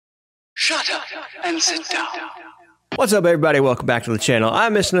Shut up and sit down. What's up, everybody? Welcome back to the channel.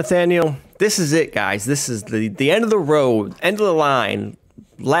 I'm Mr.Nathaniel. This is it, guys. This is the end of the road, end of the line,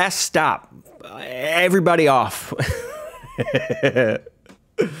 last stop. Everybody off.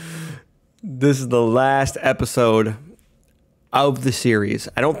 This is the last episode of the series.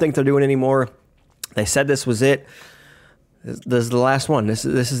 I don't think they're doing any more. They said this was it. This is the last one. This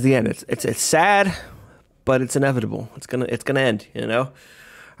is the end. It's sad, but it's inevitable. It's gonna end. You know.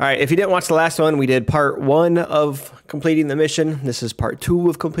 All right. If you didn't watch the last one, we did part 1 of completing the mission. This is part 2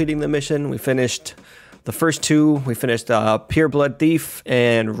 of completing the mission. We finished the first 2. We finished Pure Blood Thief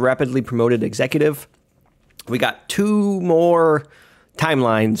and Rapidly Promoted Executive. We got 2 more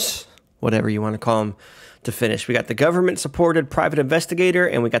timelines, whatever you want to call them, to finish. We got the government-supported private investigator,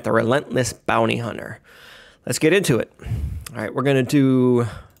 and we got the relentless bounty hunter. Let's get into it. All right, we're going to do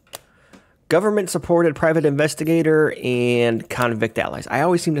government-supported private investigator and convict allies. I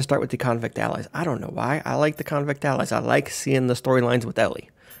always seem to start with the convict allies. I don't know why. I like the convict allies. I like seeing the storylines with Ellie.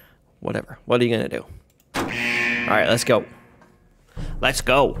 Whatever. What are you going to do? All right, let's go. Let's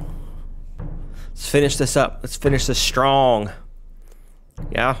go. Let's finish this up. Let's finish this strong.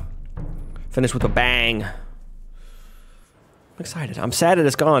 Yeah? Finish with a bang. I'm excited. I'm sad that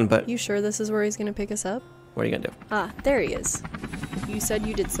it's gone, but... You sure this is where he's going to pick us up? What are you going to do? Ah, there he is. You said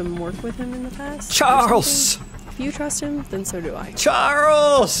you did some work with him in the past? Charles! If you trust him, then so do I.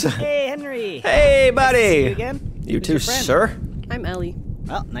 Charles! Hey, Henry! Hey, buddy! Nice to see you again. You Who's too, your friend? sir. I'm Ellie.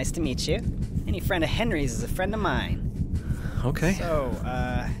 Well, nice to meet you. Any friend of Henry's is a friend of mine. Okay. So,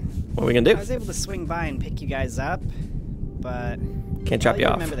 what are we going to I do? was able to swing by and pick you guys up, but... Can't drop you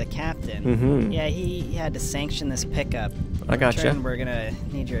off. remember the captain. Mm-hmm. Yeah, he had to sanction this pickup. I gotcha. In return, we're gonna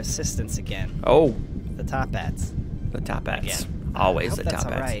need your assistance again. Oh. The top hats. The top hats. Again. Always I the hope top that's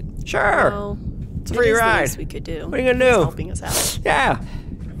hats. alright. Sure. Well, It's a free it is the ride. least we could do. What are you gonna He's do? helping us out. Yeah.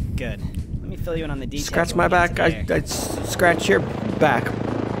 Good. Let me fill you in on the details. Scratch when my we get back. to there. I scratch your back,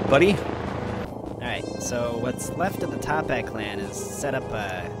 buddy. Alright, so what's left of the Topak clan is set up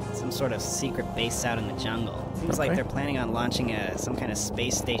some sort of secret base out in the jungle. Seems like Okay. they're planning on launching some kind of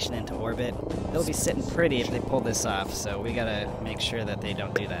space station into orbit. They'll be sitting pretty if they pull this off, so we gotta make sure that they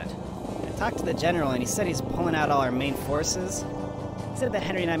don't do that. I talked to the general and he said he's pulling out all our main forces. He said that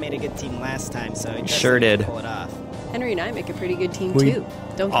Henry and I made a good team last time, so he Sure did. pull it off. Henry and I make a pretty good team, We too.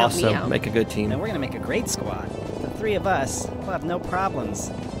 Don't count me Also, out. make a good And team. then we're gonna make a great squad. The 3 of us will have no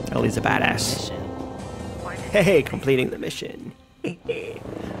problems. Ellie's a badass. Mission. Hey, completing the mission.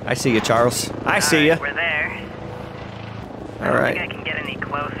 I see you, Charles. I see you. We're there. All I don't right. think I can get any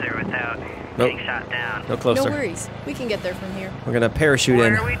closer without Nope. getting shot down. No closer. No worries. We can get there from here. We're gonna parachute Where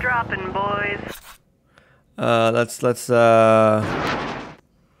in. are we dropping, boys?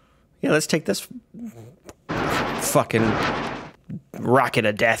 Let's take this fucking rocket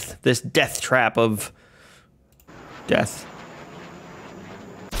of death. This death trap of death.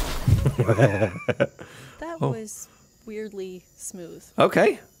 That Oh. was weirdly smooth.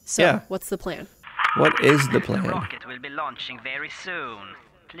 Okay. So, Yeah. what's the plan? What is the The plan? rocket will be launching very soon.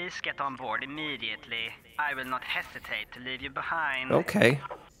 Please get on board immediately. I will not hesitate to leave you behind. Okay.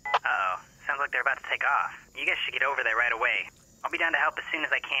 Uh-oh. Sounds like they're about to take off. You guys should get over there right away. I'll be down to help as soon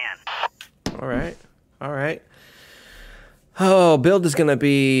as I can. All right. All right. Oh, build is gonna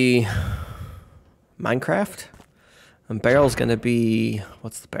be Minecraft. And barrel's gonna be,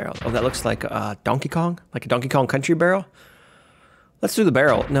 what's the barrel? Oh, that looks like Donkey Kong, like a Donkey Kong Country barrel. Let's do the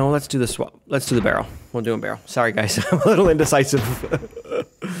barrel. No, let's do the swap. Let's do the barrel. We'll do a barrel. Sorry, guys, I'm a little indecisive.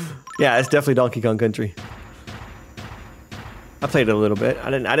 Yeah, it's definitely Donkey Kong Country. I played it a little bit. I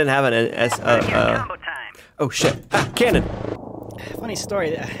didn't have an Combo time. oh shit, cannon. Funny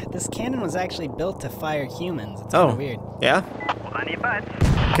story, this cannon was actually built to fire humans. It's Oh, kind of weird. yeah, Hold on to your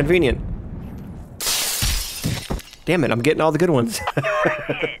butts. convenient. Damn it, I'm getting all the good ones.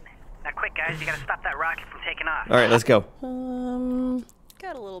 Hit. Now quick, guys, you gotta stop that rocket from taking off. All right, let's go.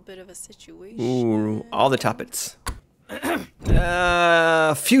 Got a little bit of a situation. Ooh, all the toppets.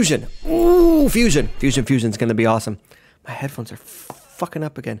 Fusion. Ooh, fusion. Fusion's gonna be awesome. My headphones are fucking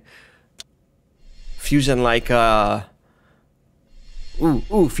up again. Fusion like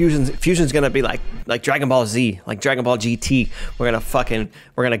Fusion's gonna be like Dragon Ball Z, like Dragon Ball GT. We're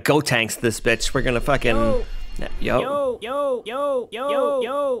gonna go tanks this bitch. We're gonna fucking yo.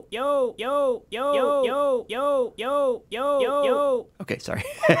 Okay, sorry.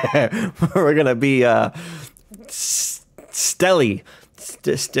 We're gonna be Stelly,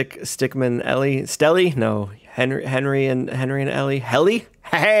 Stickmin, Ellie, Stelly. No, Henry and Ellie. Helly,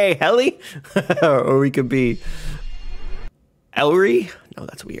 hey Helly, or we could be Ellery. No,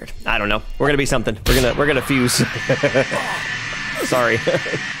 that's weird. I don't know. We're gonna be something. We're gonna fuse. Sorry.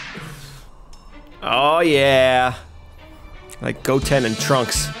 Oh, yeah. Like Goten and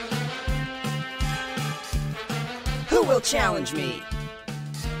Trunks. Who will challenge me?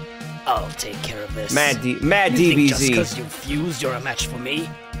 I'll take care of this. Mad You DBZ. think just because you fused, you're a match for me?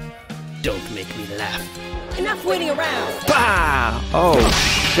 Don't make me laugh. Enough waiting around. Bah! Oh,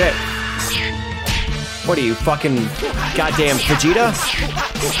 shit. What are you, fucking goddamn Vegeta?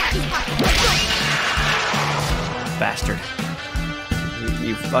 Bastard.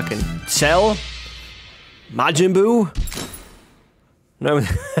 You fucking Cell? Majin Buu? No,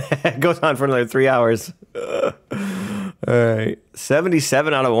 it goes on for another 3 hours. Alright.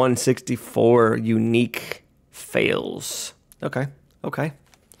 77 out of 164 unique fails. Okay. Okay.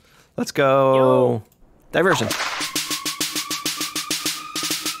 Let's go. Diversion.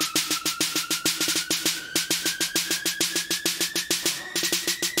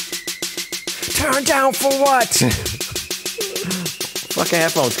 Turn down for what? Fucking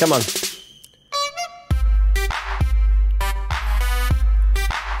headphones, come on.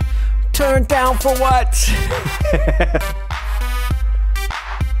 Turn down for what?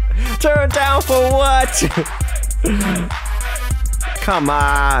 Turn down for what? Come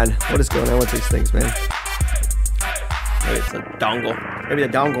on. What is going on with these things, man? Maybe it's a dongle. Maybe the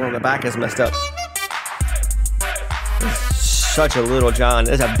dongle on the back is messed up. It's such a Little John.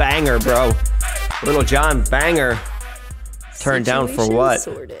 It's a banger, bro. Little John banger. Turn down for what?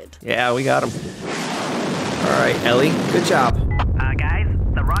 Sorted. Yeah, we got him. All right, Ellie, good job. Guys,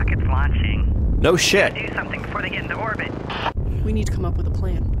 the rocket's launching. No shit. Do something before they get into orbit. We need to come up with a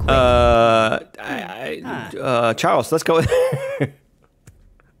plan. Quick. Charles, let's go.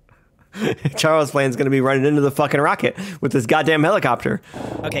 Charles' plan's gonna be running into the fucking rocket with this goddamn helicopter.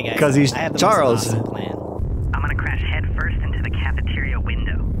 Okay, guys. 'Cause he's I have the Charles. most awesome plan. I'm gonna crash headfirst into the cafeteria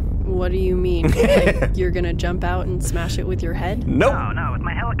window. What do you mean? Like, you're gonna jump out and smash it with your head? Nope. Oh, no, with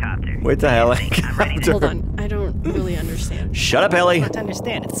my helicopter. With the I'm ready. helicopter. Hold on. I don't really understand. Shut up, Ellie. Not to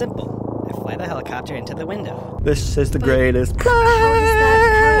understand. It's simple. I fly the helicopter into the window. This is the greatest plan. How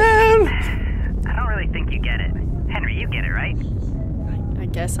does that I don't really think you get it. Henry, you get it, right? I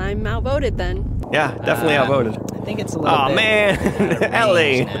guess I'm outvoted then. Yeah, definitely outvoted. I think it's a little Oh bit man, out of range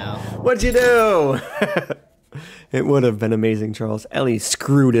Ellie, now. what'd you do? It would have been amazing, Charles. Ellie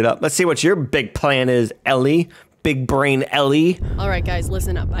screwed it up. Let's see what your big plan is, Ellie. Big brain Ellie. All right, guys,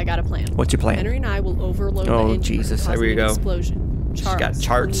 listen up. I got a plan. What's your plan? Henry and I will overload Oh, the engine, Jesus, causing here we an go. Explosion. She's got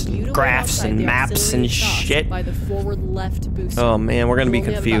charts we need you and to wait graphs outside and the maps auxiliary and exhaust shit. by the forward left booster. Oh man, we're gonna be You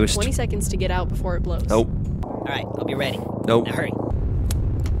only have about confused. 20 seconds to get out before it blows. Nope. All right, I'll be ready. Nope. Now hurry.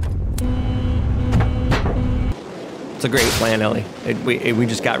 It's a great plan, Ellie. We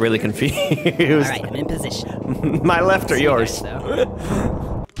just got really confused. All right, I'm in position. My left or See you yours? guys,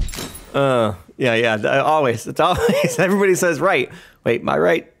 though. Yeah. Always. It's always. Everybody says right. Wait, my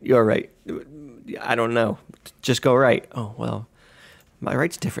right, your right. I don't know. Just go right. Oh well, my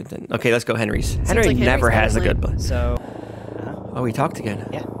right's different than. Okay, let's go Henry's. Henry like Henry's never got a has a plan. good plan. So, Oh, we talked again.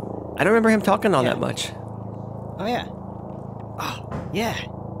 yeah. I don't remember him talking all Yeah. that much. Oh, yeah. Oh, yeah.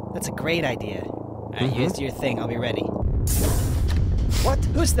 That's a great idea. All right, you guys do your thing. I'll be ready. What?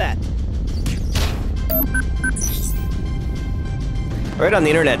 Who's that? I read on the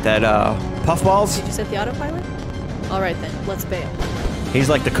internet that Puffballs, Did you set the autopilot? All right then, let's bail. he's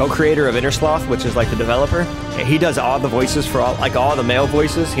like the co-creator of Innersloth, which is like the developer. And he does all the voices for all the male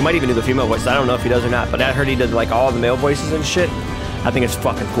voices. He might even do the female voices. I don't know if he does or not, but I heard he did like all the male voices and shit. I think it's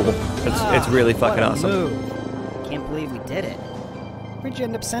fucking cool. It's really fucking What a awesome. move. Can't believe we did it. Where'd you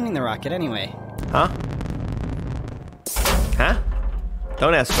end up sending the rocket anyway? Huh? Huh?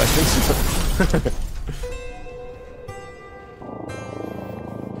 Don't ask questions.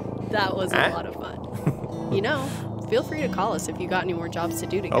 That was Huh? a lot of fun. You know, feel free to call us if you got any more jobs to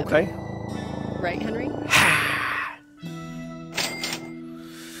do together. Okay. Right, Henry?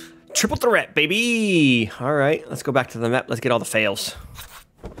 Triple threat, baby. All right, let's go back to the map. Let's get all the fails.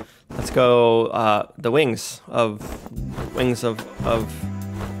 Let's go the wings of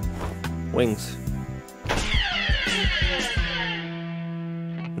wings.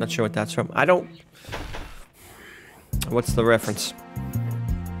 Not sure what that's from. I don't. What's the reference?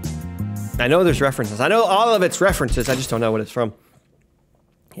 I know there's references. I know all of its references. I just don't know what it's from.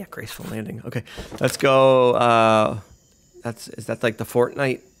 Yeah, graceful landing. Okay, let's go. Is that like the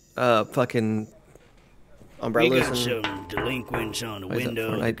Fortnite fucking umbrellas? We got and- some delinquents on the What is that window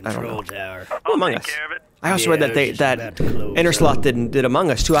for? of the I don't know. control tower. Oh, Among Us. I also read Yeah, that I was just that about to close Innersloth up. did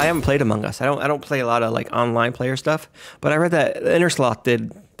Among Us too. I haven't played Among Us. I don't play a lot of like online player stuff, but I read that Innersloth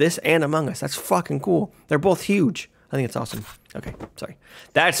did this and Among Us. That's fucking cool. They're both huge. I think it's awesome. Okay, sorry.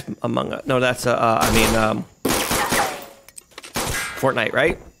 That's Among Us. No, that's Fortnite,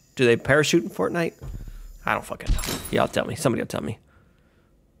 right? Do they parachute in Fortnite? I don't fucking know. Y'all tell me. Somebody will tell me.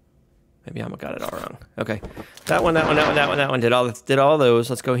 Maybe I got it all wrong. Okay. That one. Did all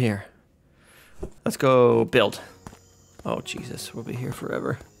those. Let's go here. Let's go build. Oh, Jesus. We'll be here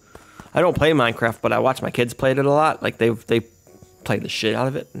forever. I don't play Minecraft, but I watch my kids play it a lot. Like, they play the shit out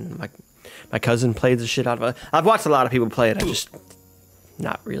of it. And my cousin played the shit out of it. I've watched a lot of people play it. I just...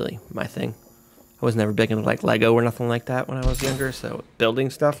 Not really my thing. I was never big into, like, Lego or nothing like that when I was younger. So,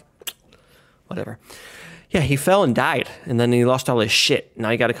 building stuff... Whatever. Yeah, he fell and died, and then he lost all his shit. Now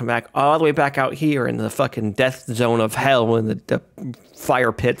you got to come back all the way back out here in the fucking death zone of hell in the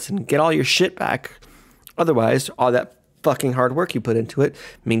fire pits and get all your shit back. Otherwise, all that fucking hard work you put into it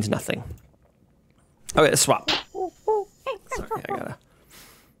means nothing. Okay, let's swap. Sorry, I gotta...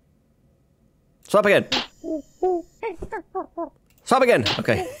 Swap again. Swap again.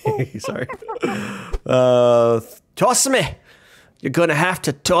 Okay, sorry. Toss me. You're gonna have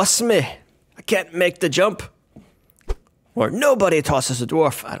to toss me. I can't make the jump. Or nobody tosses a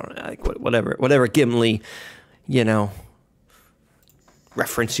dwarf. I don't know, like whatever Gimli, you know,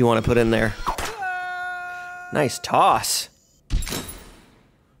 reference you want to put in there. Nice toss.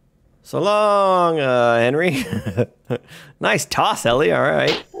 So long, Henry. Nice toss, Ellie. All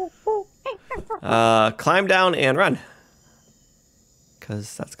right. Climb down and run.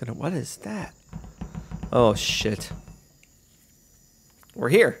 Because that's gonna... What is that? Oh, shit. We're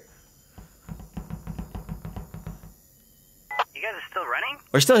here. Still running?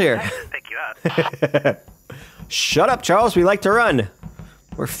 We're still here. I have to pick you up. Shut up, Charles. We like to run.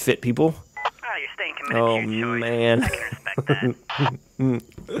 We're fit people. Oh, you're staying committed to your choice. Man. I can respect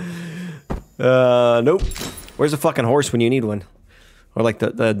that. Nope. Where's a fucking horse when you need one? Or like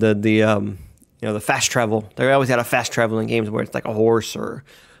the you know, the fast travel. They always had a fast travel in games where it's like a horse, or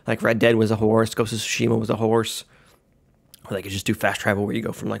like Red Dead was a horse, Ghost of Tsushima was a horse. Or they could just do fast travel where you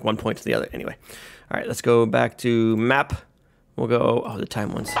go from like one point to the other. Anyway. All right, let's go back to map. We'll go... Oh, the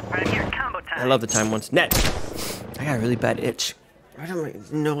time ones. Right here, combo time. I love the time ones. Net. I got a really bad itch. I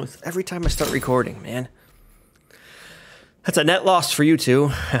don't know. Every time I start recording, man. That's a net loss for you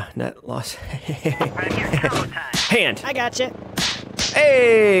two. Net loss. Right here, combo time. Hand. I gotcha.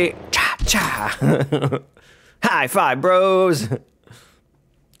 Hey. Cha-cha. High five, bros.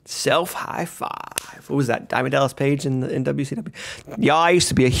 Self high five. What was that? Diamond Dallas Page in WCW? Yeah, I used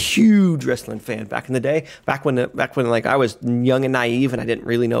to be a huge wrestling fan back in the day. Back when like I was young and naive and I didn't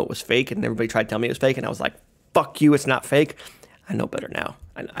really know it was fake, and everybody tried to tell me it was fake, and I was like, "Fuck you, it's not fake." I know better now.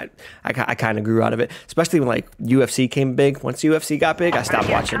 I kind of grew out of it, especially when like UFC came big. Once UFC got big, I stopped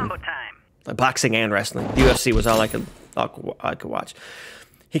watching like boxing and wrestling. UFC was all I could watch.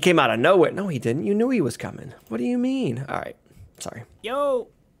 He came out of nowhere. No, he didn't. You knew he was coming. What do you mean? All right, sorry. Yo.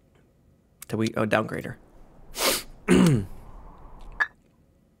 Downgrader.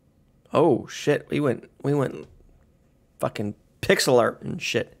 Oh shit, we went fucking pixel art and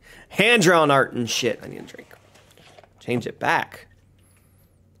shit. Hand drawn art and shit. I need a drink. Change it back.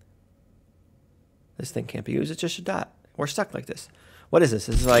 This thing can't be used, it's just a dot. We're stuck like this. What is this?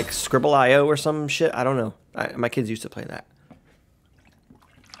 This is like Scribble.io or some shit? I don't know. My kids used to play that.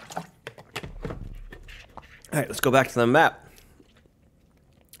 Alright, let's go back to the map.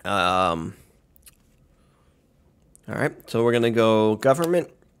 Alright, so we're gonna go government,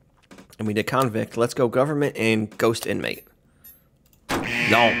 and we did convict. Let's go government and ghost inmate.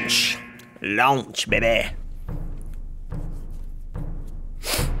 Launch. Launch, baby.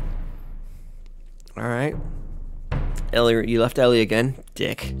 Alright. Ellie, you left Ellie again,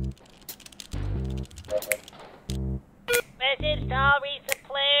 dick. Message to all recent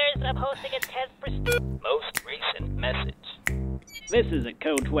players. I'm hosting a test for... Most recent message. This is a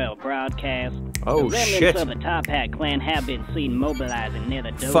Code 12 broadcast. Oh, the shit. remnants of the Top Hat clan have been seen mobilizing near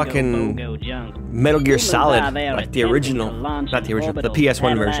the Fucking Dogo jungle. Metal Gear Humans Solid, are there like the attempting original, to launch not the an original, the orbital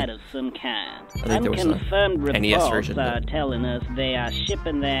PS1 version. satellite of some kind. I think there was a Unconfirmed NES reports version, are but- telling us they are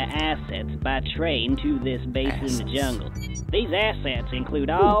shipping their assets by train to this base in the jungle. These assets include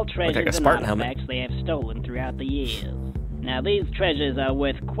all treasures like a and Spartan helmet. artifacts they have stolen throughout the years. Now, these treasures are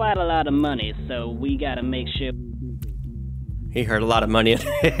worth quite a lot of money, so we gotta make sure... He heard a lot of money.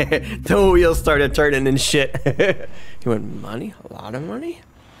 The wheels started turning and shit. He went, money? A lot of money?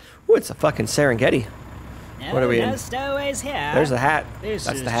 Ooh, it's a fucking Serengeti. What are we in? No stowaways here. There's the hat. This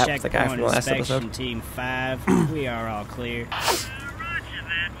That's is the hat with the guy from the last Checkpoint episode. Inspection Team 5. We are all clear.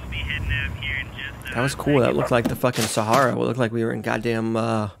 That was cool. That looked like the fucking Sahara. It looked like we were in goddamn,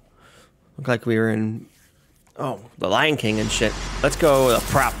 looked like we were in, oh, the Lion King and shit. Let's go,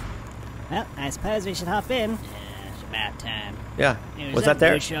 prop. Well, I suppose we should hop in. About time. Yeah. Is Was that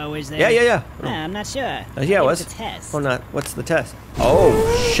there? bush always there? Yeah. I'm not sure. Yeah, it Maybe was. It's a test. Oh, not. What's the test?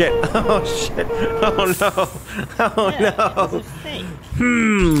 Oh, shit. Oh, shit. Oh, no. Oh, It's no. a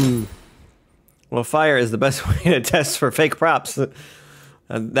fake. Well, fire is the best way to test for fake props.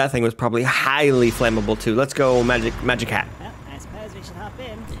 That thing was probably highly flammable, too. Let's go, magic hat. Well, I suppose we should hop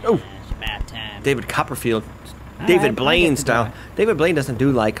in. Oh. It's about time. David Copperfield. All David right, Blaine I'll get the style. door. David Blaine doesn't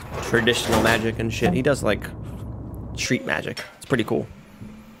do, like, traditional magic and shit. He does, like, street magic. It's pretty cool.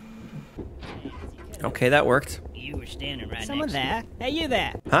 Okay, that worked. You were standing right Someone next there? Hey, you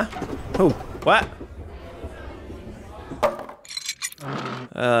there? Huh? Who? What?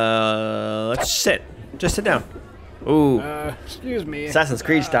 Let's sit. Just sit down. Ooh, Excuse me. Assassin's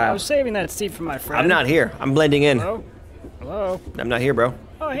Creed I style. was saving that seat for my friend. I'm not here. I'm blending in. Hello? Hello? I'm not here, bro.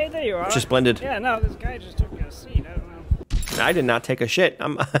 Oh, hey, there you are. Just blended. Yeah, no, this guy just took a seat. I don't know. I did not take a shit.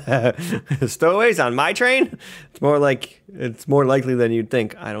 I'm stowaways on my train. It's more likely than you'd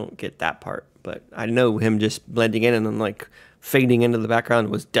think. I don't get that part, but I know him just blending in and then like fading into the background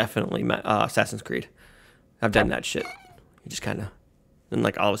was definitely Assassin's Creed. I've done that shit. You just kind of, and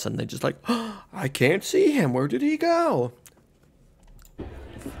like all of a sudden they just like, oh, I can't see him. Where did he go?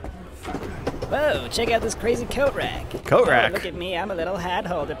 Whoa, check out this crazy coat rack. Coat rack. Look at me, I'm a little hat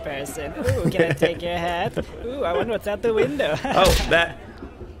holder person. Ooh, can I take your hat? Ooh, I wonder what's out the window. Oh, that.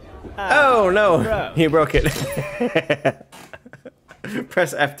 Oh no, bro. he broke it.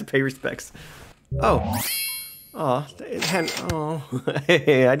 Press F to pay respects. Oh. Oh,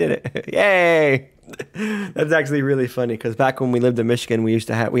 hey, I did it. Yay. That's actually really funny because back when we lived in Michigan, we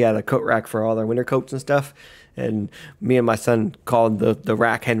had a coat rack for all our winter coats and stuff. And me and my son called the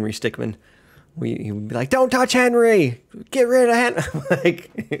rack Henry Stickmin. He would be like, "Don't touch Henry! Get rid of Henry!"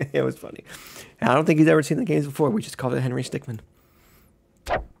 Like, it was funny. And I don't think he's ever seen the games before. We just called it Henry Stickmin.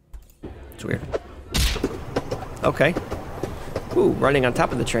 It's weird. Okay. Ooh, running on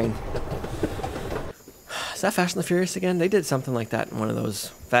top of the train. Is that Fast and the Furious again? They did something like that in one of those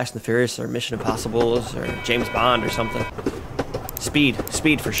Fast and the Furious or Mission Impossibles or James Bond or something.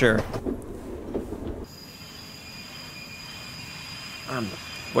 Speed for sure.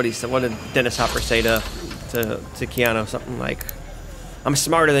 What did Dennis Hopper say to Keanu? Something like, "I'm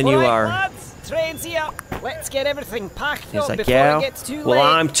smarter than you All right, are." lads, train's here. Let's get everything packed He's up like, before "Yeah, it gets too well,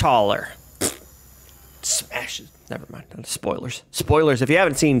 late." I'm taller." Smashes. Never mind. Spoilers. Spoilers. If you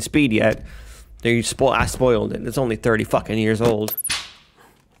haven't seen Speed yet, I spoiled it. It's only 30 fucking years old.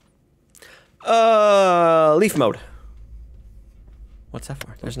 Leaf mode. What's that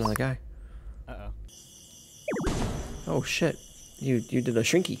for? There's another guy. Uh-oh. Oh shit. You did a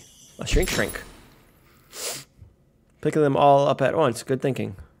shrink. Picking them all up at once. Good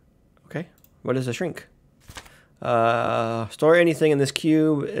thinking. Okay. What is a shrink? Store anything in this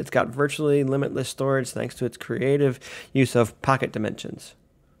cube. It's got virtually limitless storage thanks to its creative use of pocket dimensions.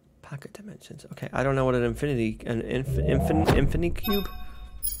 Pocket dimensions. Okay, I don't know what an infinity cube.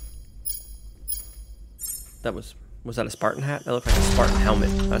 Was that a Spartan hat? That looked like a Spartan helmet.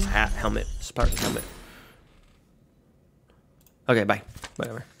 That's a helmet. Spartan helmet. Okay, bye.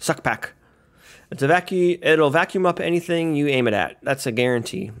 Whatever. Suck pack. It's a vacuum. It'll vacuum up anything you aim it at. That's a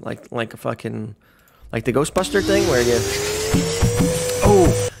guarantee. Like a fucking, like the Ghostbuster thing where you.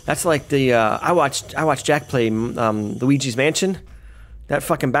 Oh, that's like the. I watched Jack play Luigi's Mansion. That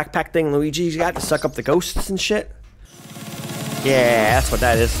fucking backpack thing Luigi's got to suck up the ghosts and shit. Yeah, that's what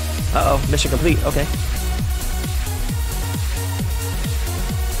that is. Uh-oh, mission complete. Okay.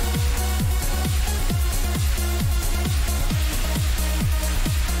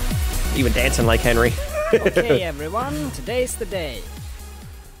 Even dancing like Henry. Okay, everyone, today's the day.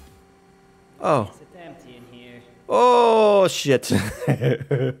 Oh. It's empty in here. Oh, shit.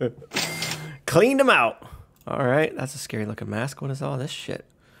 Cleaned him out. All right, that's a scary looking mask. What is all this shit?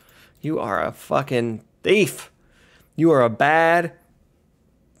 You are a fucking thief. You are a bad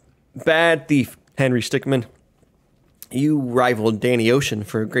thief, Henry Stickmin. You rivaled Danny Ocean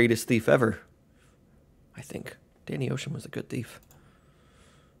for greatest thief ever. I think. Danny Ocean was a good thief.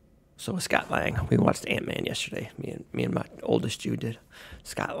 So was Scott Lang. We watched Ant-Man yesterday. Me and my oldest Jude did.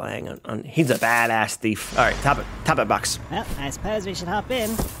 Scott Lang, he's a badass thief. All right, top it, box. Well, I suppose we should hop in,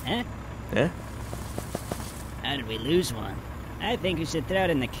 huh? Yeah? How did we lose one? I think we should throw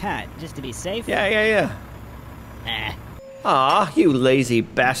it in the cart, just to be safe. Yeah. Ah, Aw, you lazy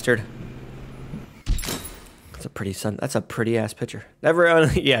bastard. That's a pretty ass picture.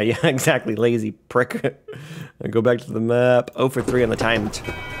 Never, yeah, exactly, lazy prick. And go back to the map. 0 for 3 on the timed.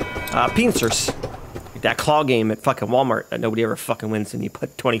 Pincers. That claw game at fucking Walmart that nobody ever fucking wins and you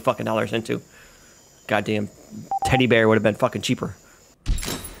put $20 fucking into. Goddamn teddy bear would have been fucking cheaper.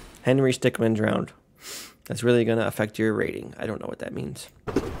 Henry Stickmin drowned. That's really gonna affect your rating. I don't know what that means.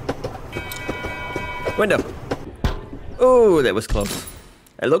 Window. Oh, that was close.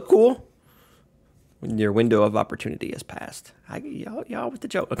 It looked cool. When your window of opportunity has passed. Y'all with the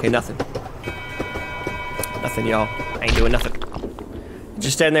joke. Okay, nothing. Nothing, y'all. I ain't doing nothing.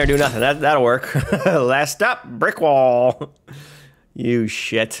 Just stand there and do nothing. That'll work. Last stop, brick wall. You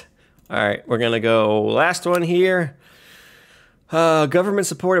shit. All right, we're gonna go last one here. Government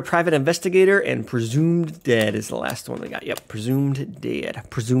support a private investigator and presumed dead is the last one we got. Yep, presumed dead.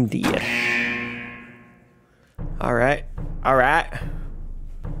 Presumed dead. All right. All right.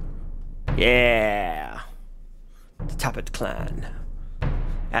 Yeah. The top of decline.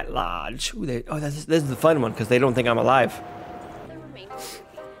 At large. Ooh, this is the fun one because they don't think I'm alive.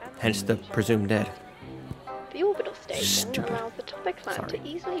 Hence the presumed dead. The orbital station Stupid. allows the Topic clan to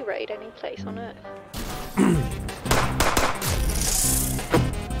easily raid any place on Earth.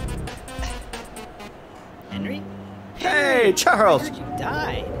 Henry? Hey, Charles! I heard you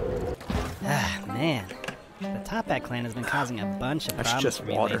died. Ah, man. The Toppat clan has been causing a bunch of That's problems just for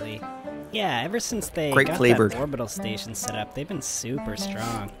me water. lately. Yeah, ever since they Grape got flavored. that orbital station set up, they've been super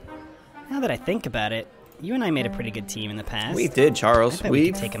strong. Now that I think about it, you and I made a pretty good team in the past. We did, Charles. I bet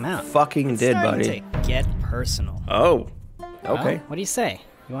we could take 'em out. Fucking did, Starting buddy. to get personal. Oh. Okay. Well, what do you say?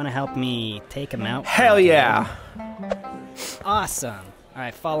 You want to help me take him out? Hell yeah. Awesome. All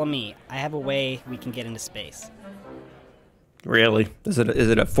right, follow me. I have a way we can get into space. Really? Is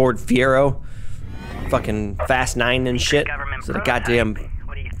it a Ford Fiero? Fucking Fast 9 and shit? Is it a goddamn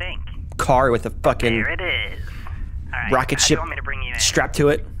What do you think? car with a fucking There it is. All right, rocket how do ship you want me to bring you in? strapped to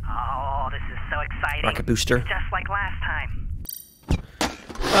it? Oh, this is so exciting. Rocket booster. Just like last time.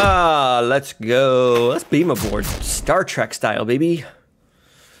 Let's go. Let's beam aboard. Star Trek style, baby.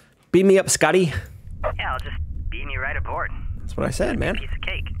 Beam me up, Scotty. Yeah, I'll just beam you right aboard. That's what I said, man. Piece of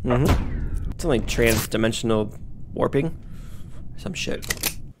cake. It's only trans-dimensional warping. Some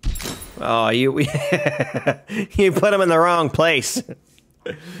shit. Oh, you you put him in the wrong place.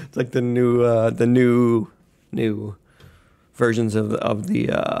 It's like the new versions of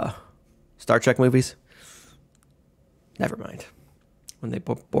the Star Trek movies. Never mind. When they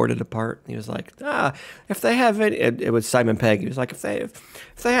boarded apart, he was like, if they have any, it was Simon Pegg. He was like, if they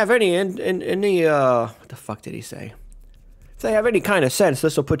have any what the fuck did he say? If they have any kind of sense,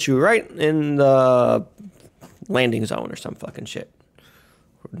 this will put you right in the landing zone or some fucking shit.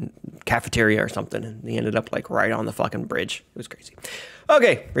 Cafeteria or something. And he ended up like right on the fucking bridge. It was crazy.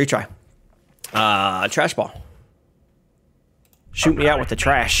 Okay, retry. Trash ball. Shoot me out with the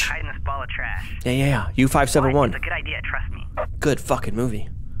trash. Hide in this ball of trash. Yeah. U571. It's a good idea, trust me. Good fucking movie.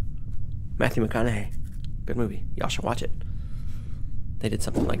 Matthew McConaughey. Good movie. Y'all should watch it. They did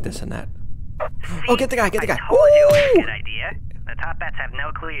something like this and that. Oh, get the guy, get the guy. I told you it was a Woo! good idea. The top bats have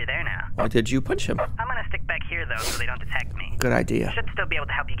no clue you're there now. Why did you punch him? I'm gonna stick back here though, so they don't detect me. Good idea. Should still be able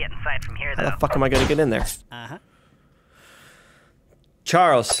to help you get inside from here How though. the fuck am I gonna get in there? Uh-huh.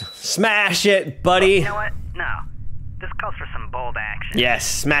 Charles, smash it, buddy. You know what? No. This calls for some bold action. Yes,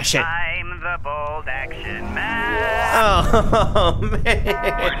 smash it. I'm the bold action man. Oh,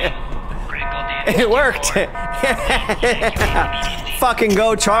 man. It worked. Fucking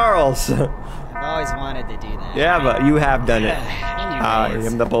go, Charles. I've always wanted to do that. Yeah, but you have done it. I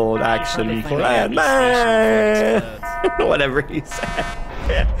Anyways, am the bold action plan man. Whatever he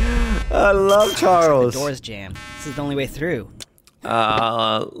said. I love Charles. The door's jammed. This is the only way through.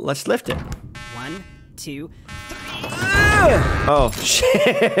 Let's lift it. 1, 2, 3. Oh,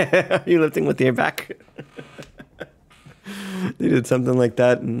 shit. Are you lifting with your back? They did something like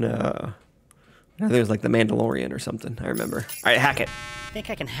that, and I think it was like The Mandalorian or something. I remember. All right, hack it. I think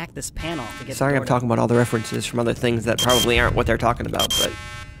I can hack this panel to get Sorry, the I'm talking about all the references from other things that probably aren't what they're talking about, but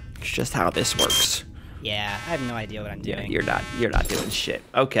it's just how this works. Yeah, I have no idea what I'm Yeah, doing. you're not doing shit.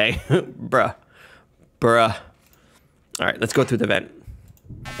 Okay, bruh. All right, let's go through the vent.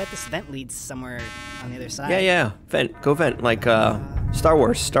 I bet this vent leads somewhere on the other side. Yeah, vent. Go vent. Like Star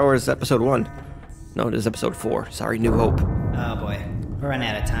Wars Episode 1. No, it is Episode 4. Sorry, New Hope. Oh boy, we're running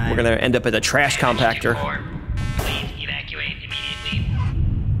out of time. We're gonna end up at a trash compactor. Please evacuate immediately.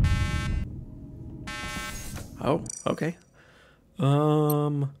 Oh, okay.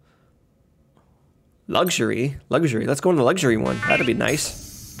 Luxury. Let's go in the luxury one. That'd be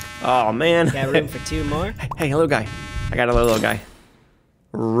nice. Oh man. Got room for 2 more? Hey, little guy. I got a little guy.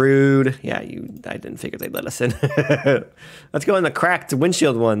 Rude. Yeah, I didn't figure they'd let us in. Let's go in the cracked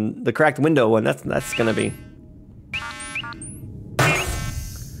windshield one. The cracked window one. That's gonna be.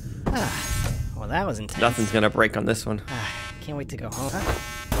 Well, that was intense. Nothing's gonna break on this one. Can't wait to go home.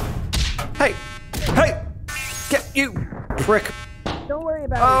 Hey! Get you, prick! Don't worry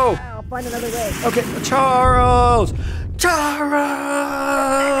about Oh. it. I'll find another way. Okay, Charles! Charles!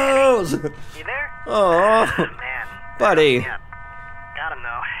 You there? Oh, Man. buddy. Yeah. Got him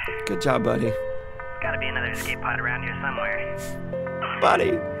though. Good job, buddy. There's gotta be another escape pod around here somewhere.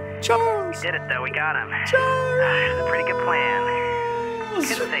 Buddy. Charles! Did it though, we got him. Charles! It's a pretty good plan.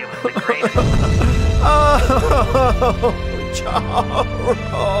 Couldn't say it was the greatest. Oh, Charles!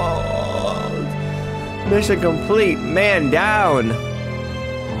 Mission complete. Man down.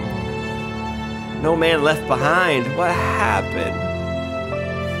 No man left behind. What happened?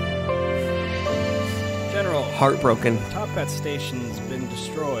 General, Heartbroken. Top Hat Station's been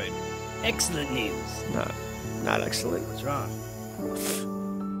destroyed. Excellent news. Not excellent. What's wrong?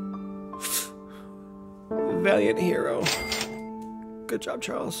 Valiant hero. Good job,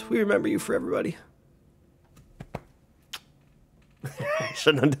 Charles. We remember you for everybody.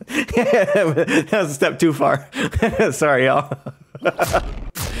 Shouldn't have that was a step too far. Sorry, y'all.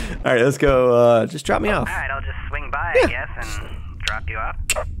 Alright, let's go. Just drop me off. Alright, I'll just swing by, I guess, and drop you off.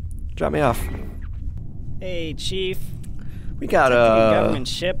 Drop me off. Hey, Chief. We got A government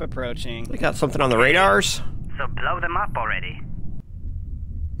ship approaching. we got something on the radars. So blow them up already.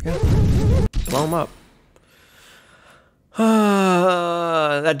 Blow them up.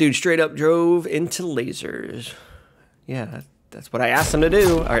 That dude straight up drove into lasers. Yeah, that's what I asked him to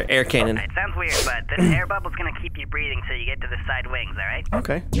do. All right, air cannon. It sounds weird, but this air bubble's gonna keep you breathing till you get to the side wings, alright?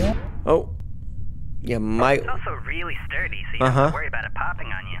 Okay. Oh. Yeah, my. It's also really sturdy, so you don't have to worry about it popping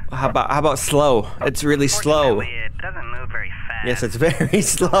on you. How about slow? It's really slow. Fortunately, it doesn't move very fast. Yes, it's very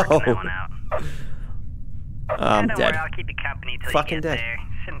slow. Working that one out. I'm Don't dead. worry, I'll keep you company till Fucking you get dead. there.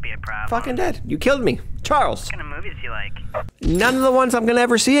 Shouldn't be a problem. Fucking dead. You killed me. Charles. What kind of movies do you like? None of the ones I'm gonna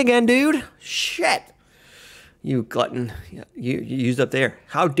ever see again, dude. Shit. You glutton. You used up the air.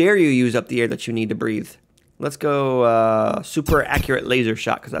 How dare you use up the air that you need to breathe? Let's go super accurate laser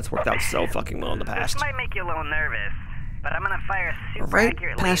shot, because that's worked out so fucking well in the past. This might make you a little nervous, but I'm gonna fire a super Right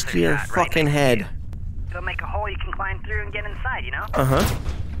accurate past laser your shot fucking right head. next to you. It'll make a hole you can climb through and get inside, you know? Uh-huh.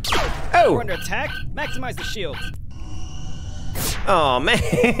 We're Oh! under attack. Maximize the shields. Oh, man.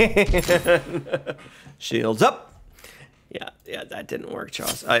 Shields up. Yeah, that didn't work,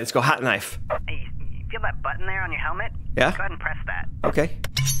 Charles. All right, let's go hot knife. Hey, you feel that button there on your helmet? Yeah? Go ahead and press that. Okay.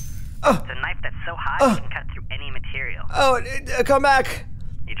 It's a knife that's so hot you can cut through any material. Oh, come back.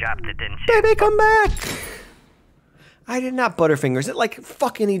 You dropped it, didn't you? Baby, come back. I did not butterfingers. It like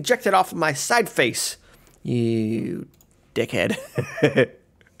fucking ejected off of my side face. You dickhead.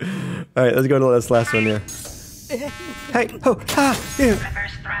 All right, let's go to this last one here. Hey, oh, ah, yeah.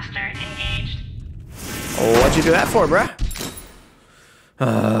 Reverse thruster engaged. Oh, what'd you do that for, bruh?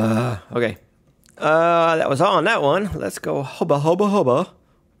 Okay. That was all on that one. Let's go hubba hubba hubba.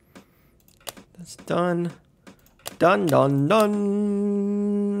 That's done. Done, done,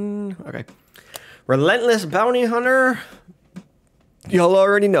 done. Okay. Relentless bounty hunter. Y'all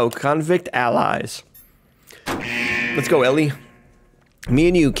already know. Convict allies. Let's go, Ellie. Me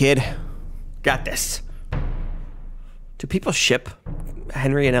and you, kid. Got this. Do people ship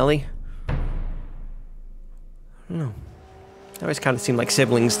Henry and Ellie? I don't know. They always kind of seem like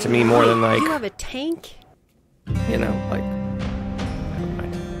siblings to me more than like, You have a tank? you know, like. Never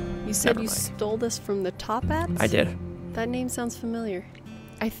mind. You said Never you mind. stole this from the Top Hats? I did. That name sounds familiar.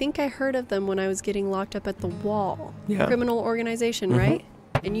 I think I heard of them when I was getting locked up at the Wall. Yeah. Criminal organization, right?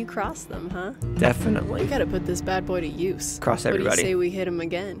 And you crossed them, huh? Definitely. We gotta put this bad boy to use. Cross What do everybody. you say we hit him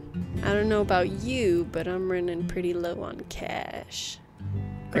again? I don't know about you, but I'm running pretty low on cash.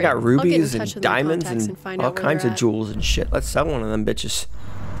 I Great. got I'll get in rubies touch and with my diamonds contacts and find all out where kinds they're of at. jewels and shit. Let's sell one of them bitches.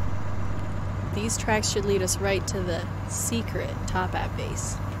 These tracks should lead us right to the secret Top Hat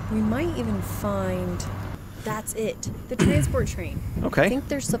base. We might even find... That's it. The transport train. I Okay. think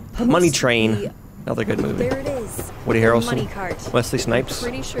there's supposed Money to Train. be- Another good movie. There it is. Woody The Harrelson. Money cart. Wesley Snipes.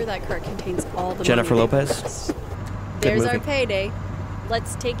 Pretty sure that cart contains all the Jennifer money they Lopez. promised. Good There's movie. our payday.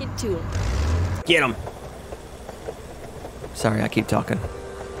 Let's take it to him. Get him. Sorry, I keep talking.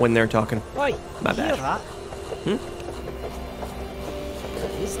 When they're talking. Oi, My hear bad. that? Hmm?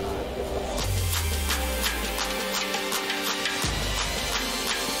 What is that?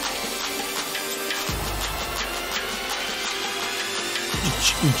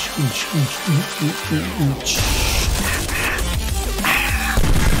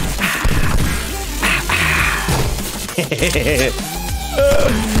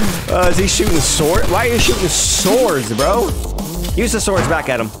 Is he shooting sword? Why are you shooting swords, bro? Use the swords back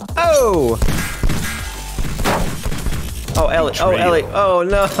at him. Oh! Oh, Ellie. Oh, Ellie. Oh,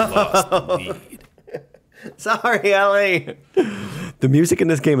 no. Sorry, Ellie. The music in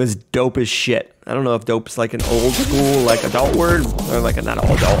this game is dope as shit. I don't know if dope's like an old school, like adult word, or like a not an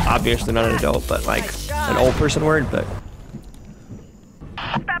adult, obviously not an adult, but like an old person word, but.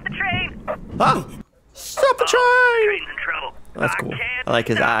 Stop the train! Ah! Stop the train! Train's in trouble. That's cool. I like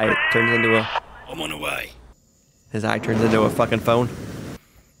his eye turns into a. I'm on the way. His eye turns into a fucking phone.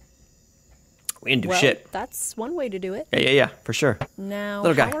 We didn't do shit. That's one way to do it. Yeah, for sure. Now,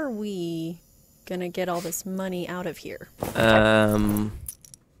 Little guy. how are we gonna get all this money out of here?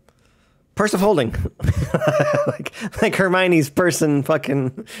 Purse of holding. like Hermione's person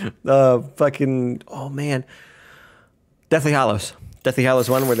fucking oh man. Deathly Hallows. Deathly Hallows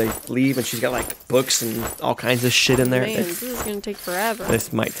 1 where they leave and she's got like books and all kinds of shit in there. Man, this is gonna take forever.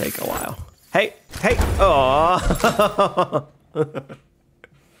 This might take a while. Hey! Oh.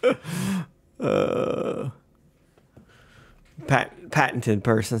 Patented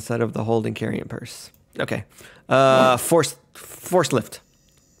purse instead of the holding carrying purse. Okay. Force lift.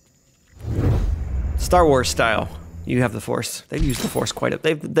 Star Wars style. You have the force. They've used the force quite a.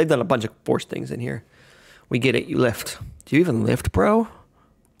 They've done a bunch of force things in here. We get it. You lift. Do you even lift, bro?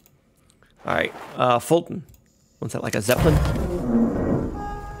 All right. Fulton. What's that? Like a zeppelin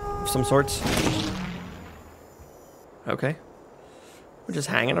of some sorts. Okay. We're just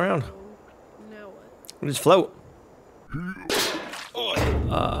hanging around. Now what? We just float.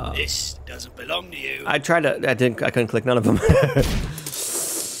 This doesn't belong to you. I tried to. I couldn't click none of them.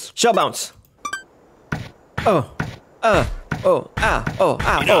 Shell bounce. Oh,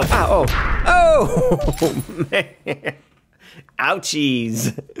 man.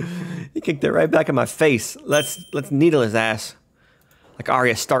 Ouchies. He kicked it right back in my face. Let's needle his ass. Like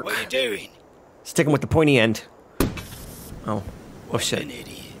Arya Stark. What are you doing? Stick him with the pointy end. Oh shit. An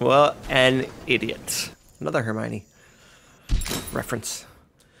idiot. Well, an idiot. Another Hermione reference.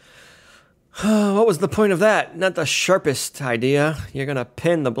 What was the point of that? Not the sharpest idea. You're gonna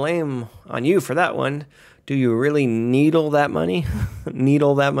pin the blame on you for that one. Do you really needle that money?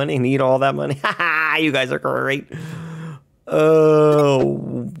 Needle that money? Need all that money? Ha! You guys are great.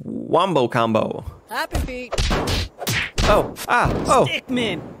 Wombo combo. Happy feet. Oh.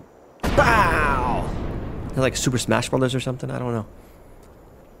 Stickimin. Wow. They're like Super Smash Brothers or something. I don't know.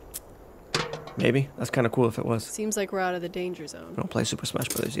 Maybe. That's kind of cool if it was. Seems like we're out of the danger zone. I don't play Super Smash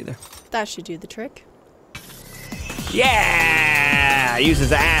Brothers either. That should do the trick. Yeah! Use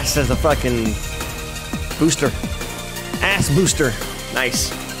his ass as a fucking booster. Ass booster.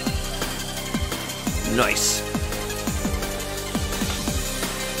 Nice. Nice.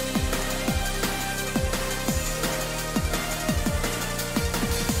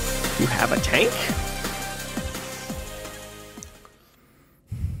 You have a tank?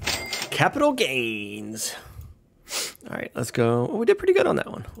 Capital gains. All right, let's go. Oh, we did pretty good on that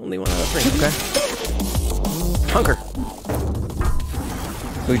one. Only 1 out of 3. Okay. Hunker.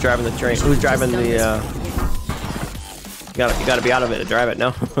 Who's driving the train? Who's driving the? You gotta be out of it to drive it.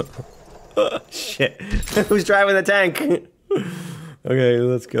 No. Shit. Who's driving the tank? Okay,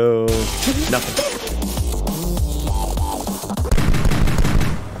 let's go. Nothing.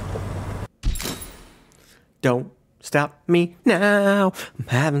 Don't stop me now. I'm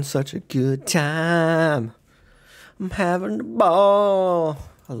having such a good time. I'm having a ball.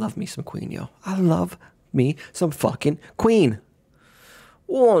 I love me some Queen, yo. I love me some fucking Queen.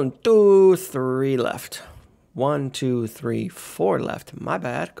 1, 2, 3 left. 1, 2, 3, 4 left. My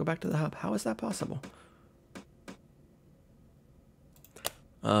bad. Go back to the hub. How is that possible?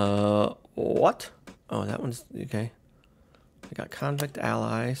 What? Oh, that one's okay. I got convict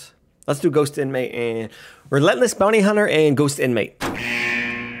allies. Let's do ghost inmate and relentless bounty hunter and ghost inmate. Are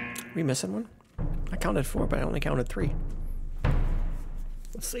we missing one? I counted 4, but I only counted 3.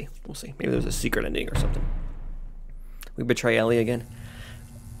 Let's see. We'll see. Maybe there's a secret ending or something. We betray Ellie again.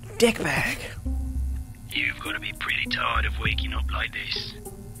 Dickbag. You've got to be pretty tired of waking up like this.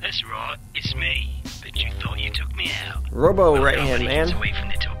 That's right, it's me. But you thought you took me out. Robo well, right hand man. Gets away from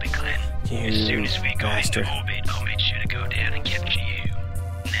the topic, Glenn. As soon as we go into orbit, I'll make sure to go down and capture you.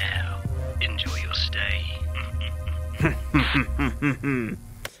 Now, enjoy your stay.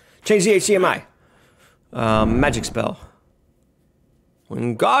 Change the HDMI. Magic spell.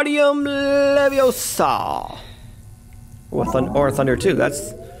 Wingardium Leviosa. Or Thunder 2.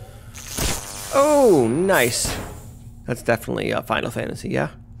 That's. Oh, nice. That's definitely Final Fantasy, yeah.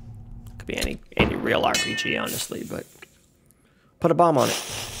 Could be any real RPG, honestly, but. Put a bomb on it.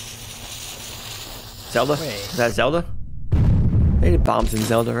 Zelda? Wait. Is that Zelda? They did bombs in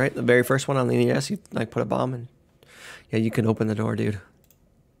Zelda, right? The very first one on the NES, you like put a bomb and. Yeah, you can open the door, dude.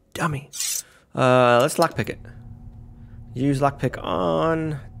 Dummy. Let's lockpick it. Use lockpick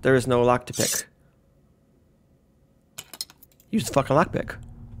on. There is no lock to pick. Use the fucking lockpick.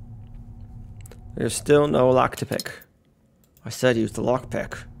 There's still no lock to pick. I said use the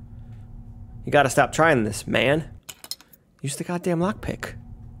lockpick. You gotta stop trying this, man. Use the goddamn lockpick.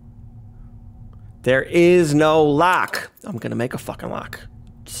 There is no lock. I'm gonna make a fucking lock.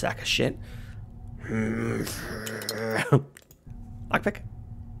 Sack of shit. Lockpick?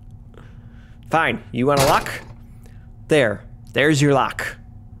 Fine. You want a lock? There. There's your lock.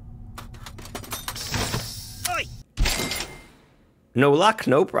 No lock,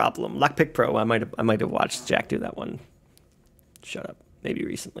 no problem. Lockpick Pro. I might have watched Jack do that one. Shut up. Maybe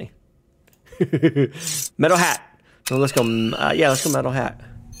recently. Metal hat. So let's go. Yeah, let's go metal hat.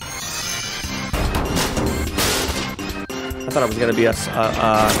 I thought it was gonna be us.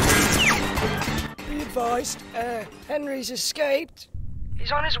 Be advised, Henry's escaped.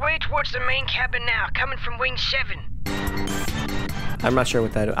 He's on his way towards the main cabin now, coming from Wing 7. I'm not sure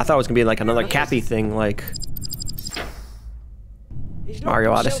what that is. I thought it was gonna be like another Cappy thing, like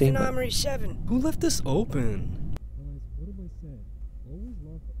Mario Odyssey. In Armory 7. Who left this open?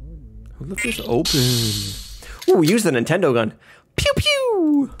 Who left this open? Ooh, use the Nintendo gun. Pew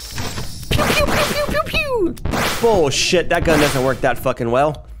pew. Pew pew pew pew pew pew. Bullshit. That gun doesn't work that fucking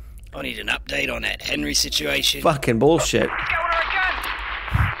well. I need an update on that Henry situation. Fucking bullshit. He's got one of our guns.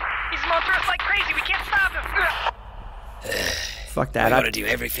 He's going through us like crazy. We can't stop him. Fuck that. I gotta do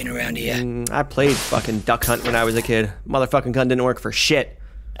everything around here. I played fucking Duck Hunt when I was a kid. Motherfucking gun didn't work for shit.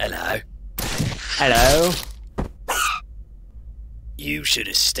 Hello. Hello. You should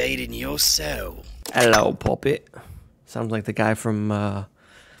have stayed in your cell. Hello, puppet. Sounds like the guy from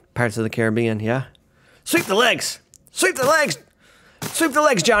Pirates of the Caribbean, yeah? Sweep the legs! Sweep the legs! Sweep the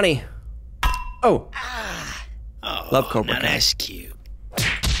legs, Johnny! Oh. Oh, love Cobra now Kai. that's cute.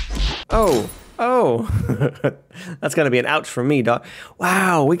 Oh. Oh. That's gonna be an ouch for me, dog.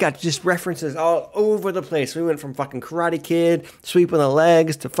 Wow, we got just references all over the place. We went from fucking Karate Kid, sweeping the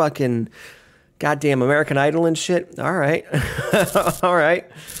legs, to fucking goddamn American Idol and shit. All right. All right.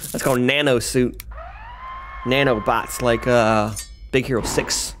 Let's go nano suit. Nanobots like Big Hero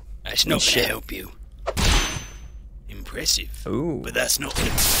 6. That's not gonna help you. Impressive. Ooh. But that's not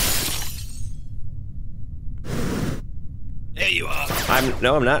gonna... There you are.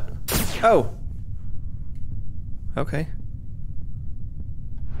 No, I'm not. Oh. Okay.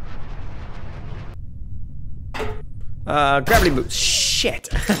 Gravity boots. Shit.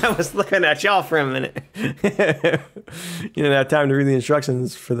 I was looking at y'all for a minute. You didn't have time to read the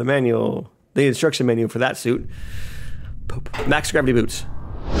instructions for the manual. The instruction manual for that suit. Max gravity boots.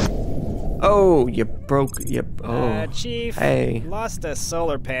 Oh, you broke. Oh. Chief. Hey. Lost a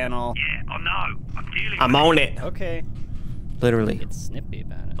solar panel. Yeah, I know. I'm on it. Okay. Literally. Get snippy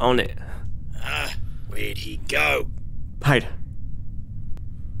about it. On it. Where'd he go? Hide.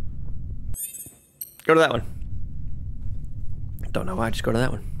 Go to that one. Don't know why. Just go to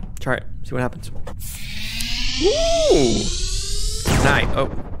that one. Try it. See what happens. Ooh. Night.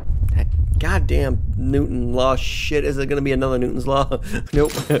 Oh. Goddamn Newton law shit. Is it gonna be another Newton's law?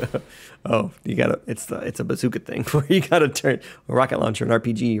 Nope. Oh, you gotta. It's a bazooka thing where you gotta turn a rocket launcher, an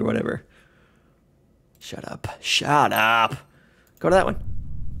RPG or whatever. Shut up. Shut up. Go to that one.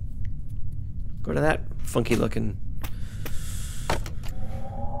 Go to that funky looking.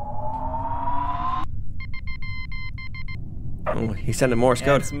 Oh, he's sending Morse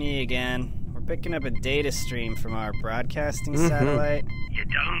code. It's me again. We're picking up a data stream from our broadcasting satellite. You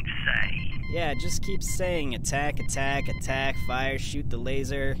don't say. Yeah, it just keeps saying attack, attack, attack, fire, shoot the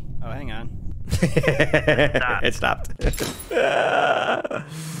laser. Oh, hang on. It stopped.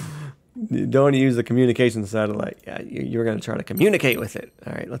 Don't use the communication satellite. Yeah, you're going to try to communicate with it.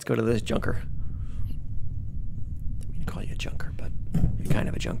 All right, let's go to this junker. I mean, call you a junker, but you're kind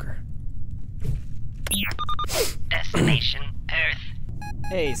of a junker. Destination Earth.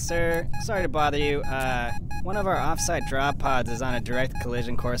 Hey, sir. Sorry to bother you. One of our offsite drop pods is on a direct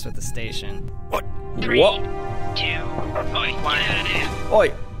collision course with the station. What? 3, 2, 1.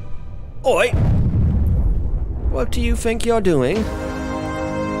 Oi! Oi! What do you think you're doing?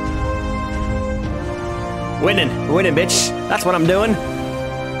 Winning. Winning, bitch. That's what I'm doing.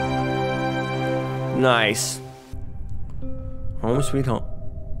 Nice. Home sweet home.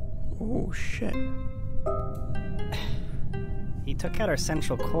 Oh, shit. He took out our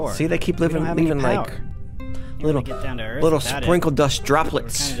central core. See, they keep leaving like little sprinkle dust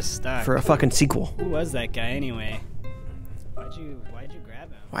droplets for a fucking sequel. Who was that guy anyway? Why'd you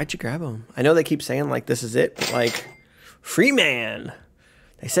grab him? Why'd you grab him? I know they keep saying like this is it, but like free man.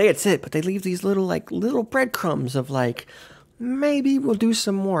 They say it's it, but they leave these little breadcrumbs of like maybe we'll do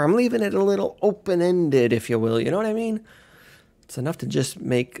some more. I'm leaving it a little open-ended, if you will. You know what I mean? It's enough to just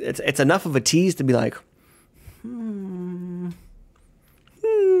make it's enough of a tease to be like, All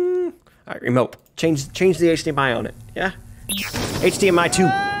right, remote. Change the HDMI on it. Yeah? HDMI 2. All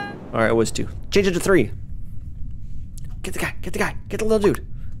right, it was 2. Change it to 3. Get the guy. Get the little dude.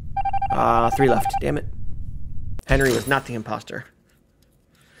 3 left. Damn it. Henry was not the imposter.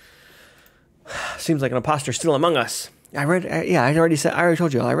 Seems like an imposter still among us. I already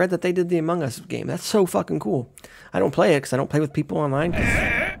told you. I read that they did the Among Us game. That's so fucking cool. I don't play it because I don't play with people online.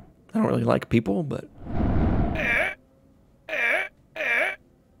 I don't really like people, but...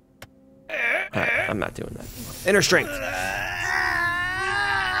 Alright, I'm not doing that. Inner strength.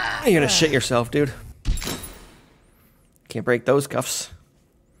 You're gonna shit yourself, dude. Can't break those cuffs.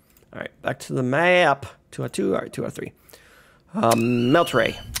 Alright, back to the map. 2 out of 2. Alright, 2 out of 3. Melt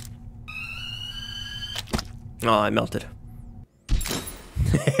ray. Oh, I melted.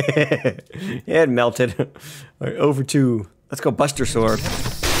 It melted. Alright, over 2. Let's go Buster Sword.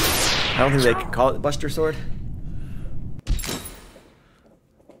 I don't think they can call it Buster Sword.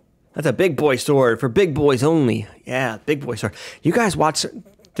 That's a big boy sword for big boys only. Yeah, big boy sword. You guys watch...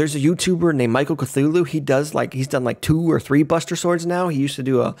 There's a YouTuber named Michael Cthulhu. He's done like 2 or 3 Buster Swords now. He used to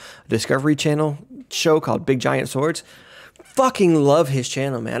do a Discovery Channel show called Big Giant Swords. Fucking love his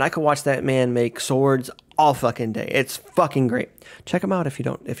channel, man. I could watch that man make swords all fucking day. It's fucking great. Check him out if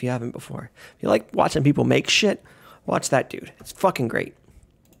you haven't before. If you like watching people make shit, watch that dude. It's fucking great.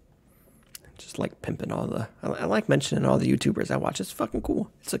 Just like pimping all the... I like mentioning all the YouTubers I watch. It's fucking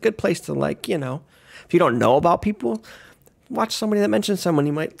cool. It's a good place to, like, you know... If you don't know about people, watch somebody that mentions someone.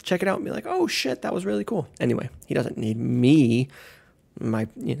 You might check it out and be like, oh, shit, that was really cool. Anyway, he doesn't need me, my,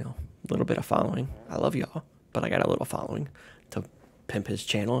 you know, little bit of following. I love y'all, but I got a little following to pimp his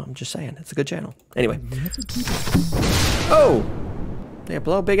channel. I'm just saying. It's a good channel. Anyway. Oh! They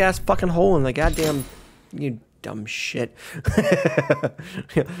blow a big-ass fucking hole in the goddamn... You dumb shit.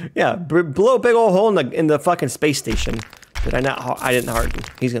 Yeah, blow a big old hole in the fucking space station. Did I not? I didn't harden.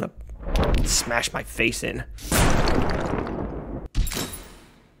 He's gonna smash my face in.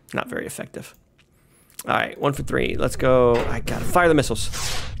 Not very effective. All right, 1 for 3. Let's go. I gotta fire the missiles.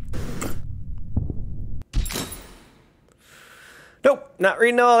 Nope, not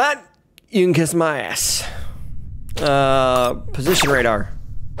reading all that. You can kiss my ass. Position radar.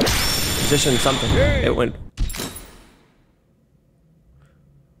 Position something. It went.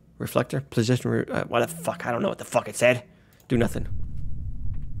 Reflector? Position... what the fuck? I don't know what the fuck it said. Do nothing.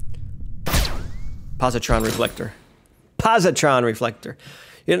 Positron reflector. Positron reflector.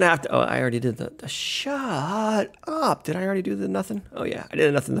 You didn't have to... Oh, I already did the shut up. Did I already do the nothing? Oh, yeah. I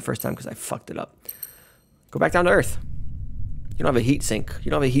did nothing the first time because I fucked it up. Go back down to Earth. You don't have a heat sink.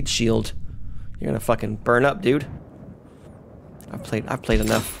 You don't have a heat shield. You're gonna fucking burn up, dude. I've played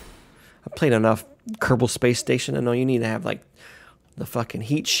enough. I've played enough Kerbal Space Station. I know you need to have, like, the fucking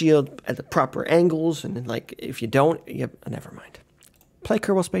heat shield at the proper angles, and then, like, if you don't, never mind. Play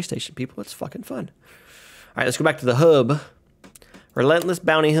Kerbal Space Station, people. It's fucking fun. All right, let's go back to the hub. Relentless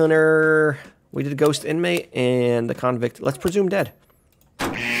bounty hunter. We did ghost inmate and the convict. Let's presume dead.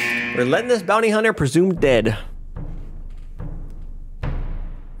 Relentless bounty hunter presumed dead.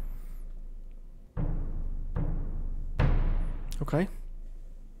 Okay.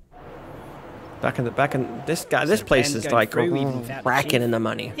 Back in this place is like racking in the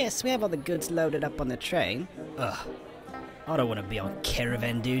money. Yes, we have all the goods loaded up on the train. Ugh. I don't want to be on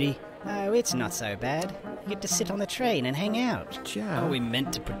caravan duty. Oh, it's not so bad. You get to sit on the train and hang out. Yeah. Are we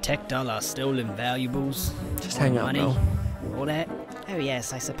meant to protect all our stolen valuables? Just hang out, money? bro. All that? Oh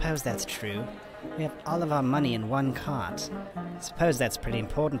yes, I suppose that's true. We have all of our money in one cart. I suppose that's pretty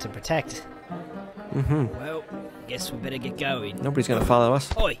important to protect. Mm-hmm. Well, guess we better get going. Nobody's gonna follow us.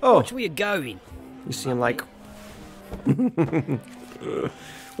 Oi, oh, which way you going? You seem like... Ooh,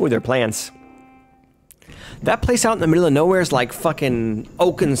 their plans. That place out in the middle of nowhere is like fucking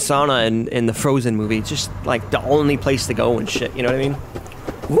Oaken Sauna in the Frozen movie. It's just like the only place to go and shit, you know what I mean?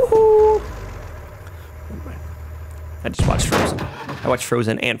 Woohoo! I just watched Frozen. I watched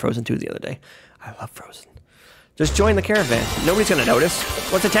Frozen and Frozen 2 the other day. I love Frozen. Just join the caravan. Nobody's gonna notice.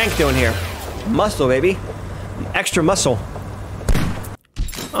 What's the tank doing here? Muscle, baby. Extra muscle.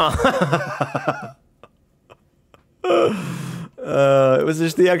 It was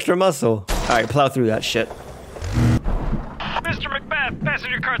just the extra muscle. Alright, plow through that shit. Mr. Macbeth,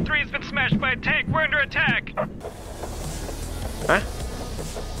 passenger car 3 has been smashed by a tank. We're under attack. Huh?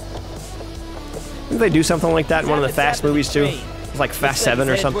 Didn't they do something like that in one of the Fast movies too? It's like Fast 7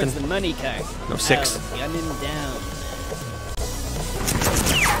 or something. No, 6.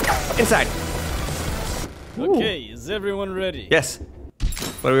 Inside. Okay, is everyone ready? Yes.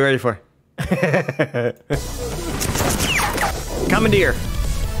 What are we ready for? Commandeer.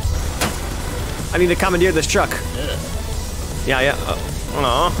 I need to commandeer this truck. Yeah.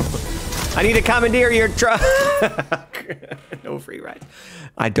 I need to commandeer your truck. No free ride.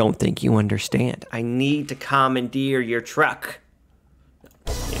 I don't think you understand. I need to commandeer your truck.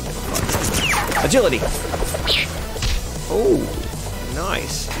 Agility. Oh,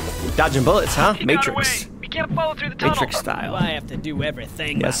 nice. Dodging bullets, huh? Matrix. We can't follow through the tunnel. Matrix style. I have to do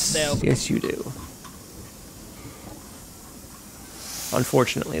everything myself. Yes, you do.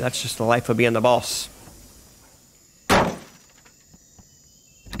 Unfortunately, that's just the life of being the boss.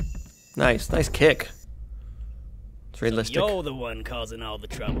 Nice kick. It's realistic. So you're the one causing all the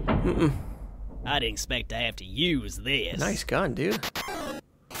trouble. I didn't expect to have to use this. Nice gun, dude.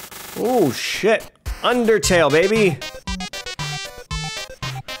 Oh, shit. Undertale, baby.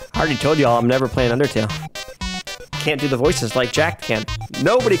 I already told y'all I'm never playing Undertale. Can't do the voices like Jack can.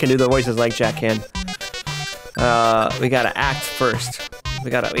 Nobody can do the voices like Jack can. We gotta act first. We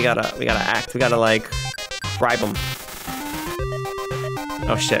gotta act. We gotta, like, bribe them.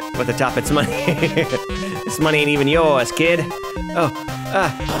 Oh, shit. With the top, it's money. This money ain't even yours, kid.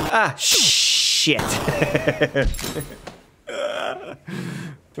 Oh, shit.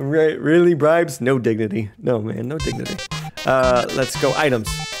 Right, really? Bribes? No dignity. No, man, no dignity. Let's go. Items.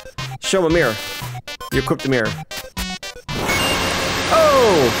 Show him a mirror. You equipped the mirror.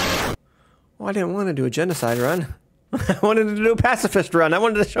 Oh! Well, I didn't want to do a genocide run. I wanted to do a pacifist run. I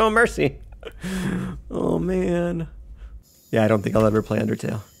wanted to show him mercy. Oh, man. Yeah, I don't think I'll ever play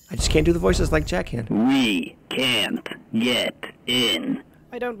Undertale. I just can't do the voices like Jack can. We can't get in.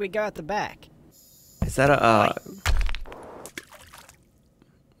 Why don't we go at the back? Is that a,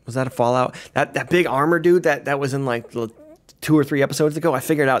 was that a Fallout? That big armor dude that was in like 2 or 3 episodes ago? I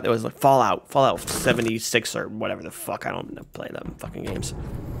figured out it was like Fallout 76 or whatever the fuck. I don't play them fucking games.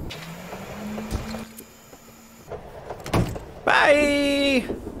 Bye!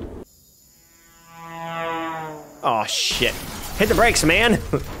 Oh, shit. Hit the brakes, man!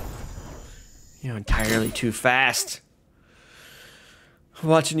 You're entirely too fast.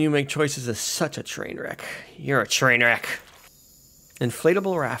 Watching you make choices is such a train wreck. You're a train wreck.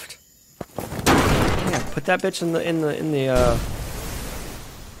 Inflatable raft. Yeah, put that bitch in the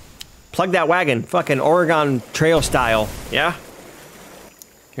plug that wagon, fucking Oregon Trail style. Yeah?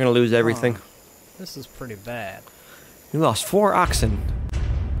 You're gonna lose everything. This is pretty bad. You lost 4 oxen,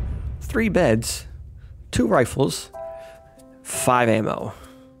 3 beds, 2 rifles, 5 ammo.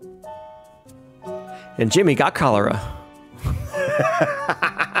 And Jimmy got cholera.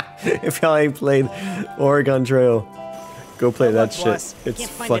 If y'all ain't played Oregon Trail, go play that shit. It's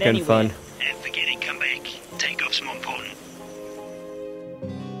fucking fun. And forget it, come back. Take off some important.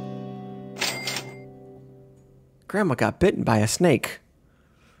 Grandma got bitten by a snake.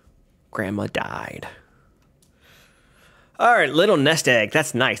 Grandma died. All right, little nest egg.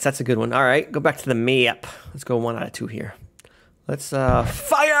 That's nice. That's a good one. All right, go back to the map. Let's go 1 out of 2 here. Let's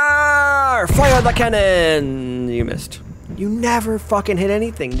fire! Fire the cannon! You missed. You never fucking hit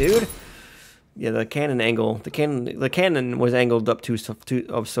anything, dude. Yeah, the cannon angle. The cannon was angled up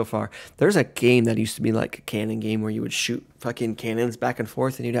so far. There's a game that used to be like a cannon game where you would shoot fucking cannons back and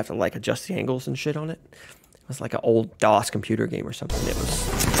forth, and you'd have to like adjust the angles and shit on it. It was like an old DOS computer game or something. It was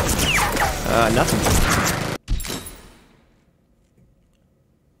nothing.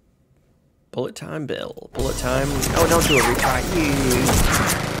 Bullet time, Bill. Bullet time. Oh, don't do a retry.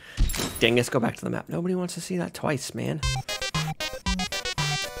 Dingus, go back to the map. Nobody wants to see that twice, man.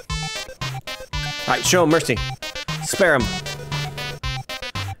 Alright, show him mercy. Spare him.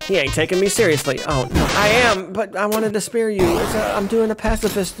 He ain't taking me seriously. Oh, no, I am, but I wanted to spare you. I'm doing a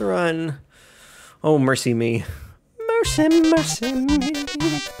pacifist run. Oh, mercy me. Mercy, mercy me.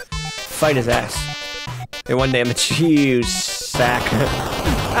 Fight his ass. Hey, 1 damage. You sack.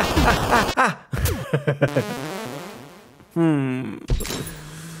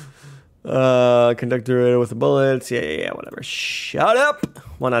 Conductor with the bullets. Yeah, whatever. Shut up.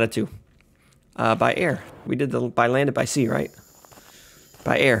 1 out of 2. By air. We did by land and by sea, right?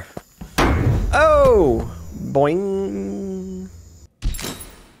 By air. Oh! Boing.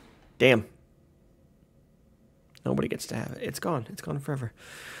 Damn. Nobody gets to have it. It's gone. It's gone forever.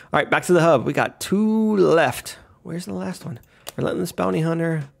 All right, back to the hub. We got 2 left. Where's the last one? Relentless Bounty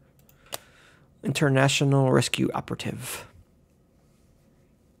Hunter. International Rescue Operative.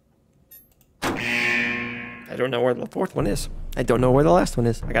 I don't know where the 4th one is. I don't know where the last one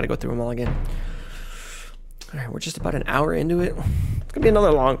is. I gotta go through them all again. All right, we're just about an hour into it. It's gonna be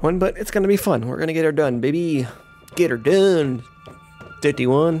another long one, but it's gonna be fun. We're gonna get her done, baby. Get her done.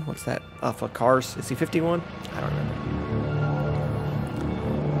 51. What's that? Off of Cars. Is he 51? I don't remember.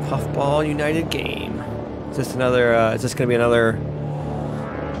 Puffball United game. Is this another? Is this gonna be another?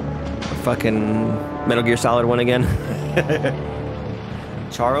 fucking Metal Gear Solid 1 again.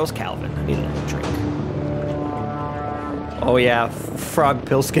 Charles Calvin. I need another drink. Oh yeah, Frog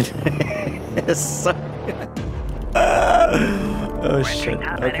Pilskin. It's so oh shit.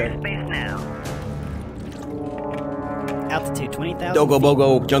 Okay. Altitude 20,000 Dogo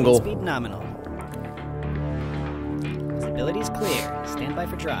Bogo Jungle. Speed nominal. Visibility is clear. Stand by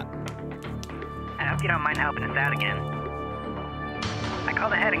for drop. I hope you don't mind helping us out again. I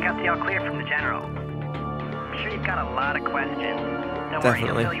called ahead and got the all clear from the general. I'm sure you've got a lot of questions. Don't worry,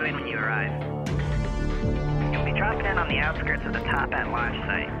 he'll fill you in when you arrive. You'll be dropping in on the outskirts of the Top Hat launch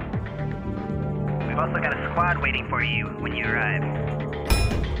site. We've also got a squad waiting for you when you arrive.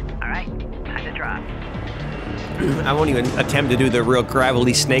 Alright, time to drop. I won't even attempt to do the real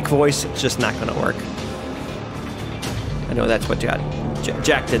gravelly snake voice. It's just not gonna work. I know that's what Jack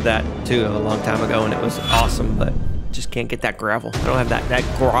did that too a long time ago, and it was awesome, but just can't get that gravel. I don't have that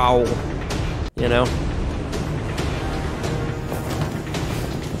growl, you know?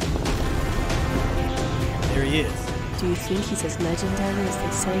 There he is. Do you think he's as legendary as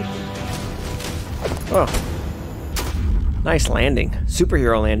they say? Oh. Nice landing.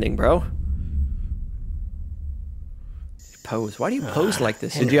 Superhero landing, bro. Pose. Why do you pose like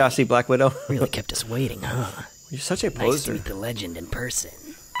this? Henry, did you see Black Widow? Really kept us waiting, huh? You're such a Nice poser. to meet the legend in person.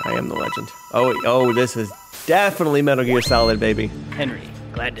 I am the legend. Oh, this is definitely Metal Gear Solid, baby. Henry,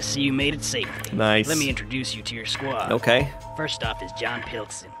 glad to see you made it safely. Nice. Let me introduce you to your squad. Okay. First off is John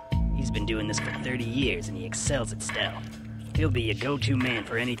Pilkson. He's been doing this for 30 years and he excels at stealth. He'll be your go-to man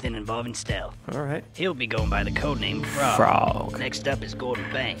for anything involving stealth. All right. He'll be going by the codename Frog. Frog. Next up is Gordon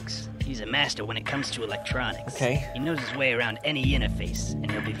Banks. He's a master when it comes to electronics. Okay. He knows his way around any interface,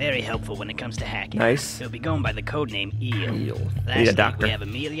 and he'll be very helpful when it comes to hacking. Nice. He'll be going by the codename Eel. Need a Lastly, doctor. we have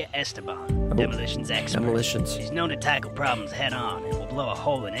Amelia Esteban, demolitions expert. Demolitions. She's known to tackle problems head-on and will blow a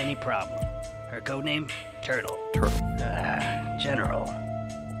hole in any problem. Her codename? Turtle. General.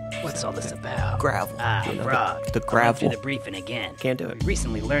 What's all this about? Gravel. You know, Frog. the I'll gravel. do the briefing again. Can't do it. We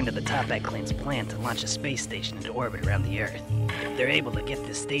recently learned of the Top Hat clan's plan to launch a space station into orbit around the Earth. If they're able to get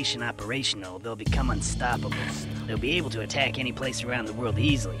this station operational, they'll become unstoppable. They'll be able to attack any place around the world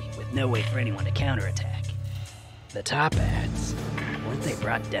easily, with no way for anyone to counterattack. The Top Hats, weren't they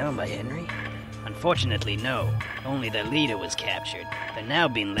brought down by Henry? Unfortunately, no. Only their leader was captured. They're now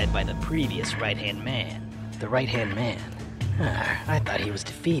being led by the previous right-hand man. The right-hand man? I thought he was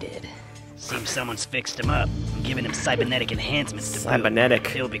defeated. Seems someone's fixed him up and given him cybernetic enhancements to boot. Cybernetic.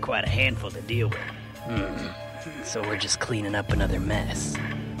 He'll be quite a handful to deal with. So we're just cleaning up another mess.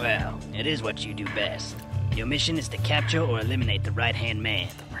 Well, it is what you do best. Your mission is to capture or eliminate the right-hand man.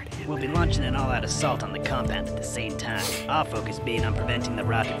 We'll be launching an all-out assault on the compound at the same time. Our focus being on preventing the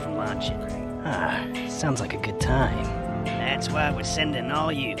rocket from launching. Sounds like a good time. That's why we're sending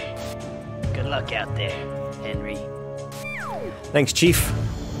all you. Good luck out there, Henry. Thanks, Chief.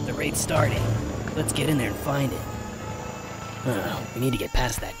 The raid's starting. Let's get in there and find it. We need to get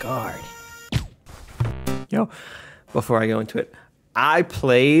past that guard. Yo, before I go into it, I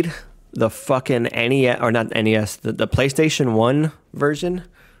played the fucking NES, or not NES, the PlayStation 1 version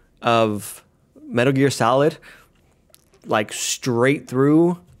of Metal Gear Solid, like straight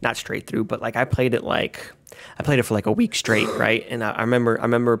through, not straight through, but like I played it for like a week straight, right? And I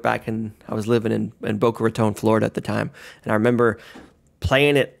remember back I was living in Boca Raton, Florida at the time, and I remember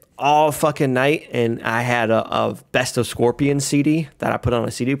playing it all fucking night, and I had a Best of Scorpion CD that I put on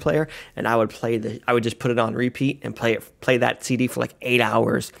a CD player, and I would just put it on repeat and play that CD for like 8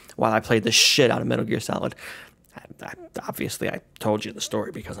 hours while I played the shit out of Metal Gear Solid. Obviously, I told you the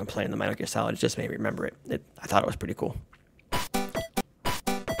story because I'm playing the Metal Gear Solid. It just made me remember it. I thought it was pretty cool.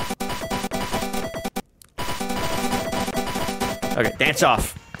 Okay, dance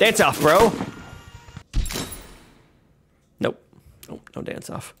off. Dance off, bro. Nope, no dance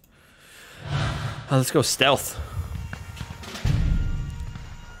off. Let's go stealth.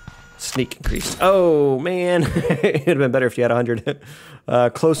 Sneak increased. Oh, man. It'd have been better if you had 100.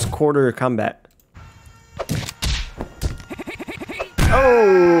 Close quarter combat.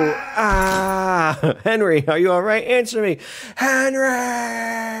 Oh! Henry, are you all right? Answer me.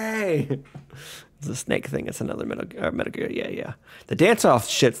 Henry! It's a snake thing. It's another Metal Gear. Yeah. The dance-off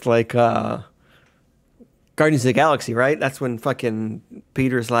shit's like Guardians of the Galaxy, right? That's when fucking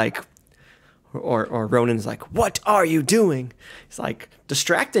Peter's like, or Ronan's like, what are you doing? He's like,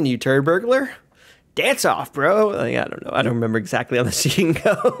 distracting you, turd burglar. Dance off, bro. Like, I don't know. I don't remember exactly how the scene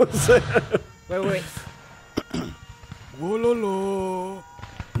goes. Wait. Wololo.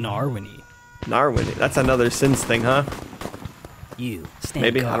 Narwini. That's another Sins thing, huh? You, stand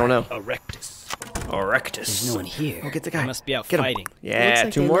Maybe, guard. I don't know. Erectus. Erectus. There's no one here. Oh, get the guy. They must be out Get him. fighting. Yeah, Looks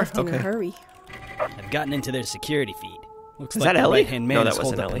like 2 they more? left in a Okay. hurry. I've gotten into their security feed. Looks Is like that the Ellie? right-hand man No, that is holed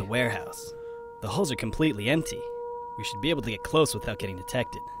wasn't up in Ellie. the warehouse. The hulls are completely empty. We should be able to get close without getting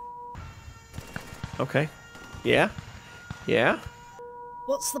detected. Okay. Yeah? Yeah?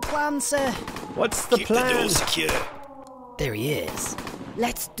 What's the plan, sir? What's the plan? The door secure. There he is.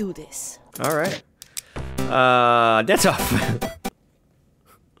 Let's do this. All right. That's off.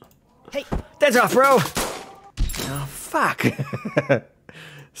 Hey. That's off, bro. Oh, fuck.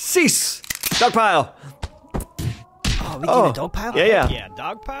 Cease. Dog pile. Oh, we doing a dog pile? Yeah. Yeah,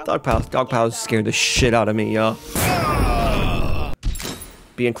 dog pile? Dog piles scared the shit out of me, y'all.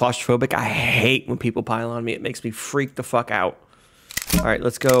 Being claustrophobic, I hate when people pile on me. It makes me freak the fuck out. All right,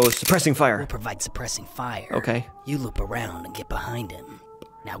 let's go suppressing fire. We'll provide suppressing fire. Okay. You loop around and get behind him.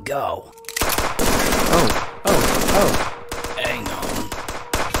 Now go. Oh. Hang on.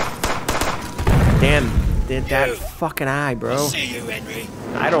 Damn, did that fucking eye, bro. See you, Henry.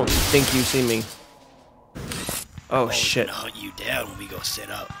 I don't think you see me. Oh, I shit. was gonna hunt you down when we got set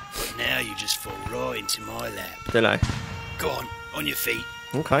up, but now you just fall right into my lap. Did I? Go on your feet.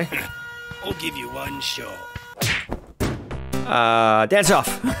 Okay. I'll give you one shot. Dance off.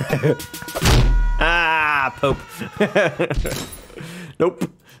 Pope. Nope.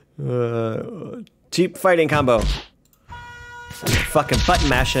 Cheap fighting combo. Fucking button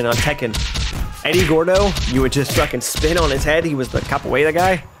mashing on Tekken. Eddie Gordo, you would just fucking spin on his head. He was the capoeira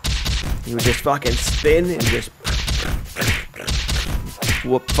guy. You would just fucking spin and just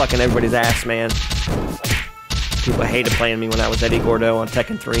whoop fucking everybody's ass, man. People hated playing me when I was Eddie Gordo on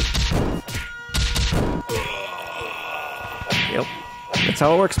Tekken 3. Yep. That's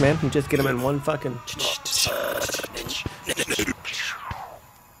how it works, man. You just get them in one fucking...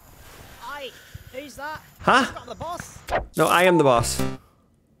 Hi, who's that? Huh? Got the boss. No, I am the boss.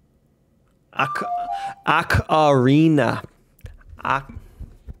 Ocarina.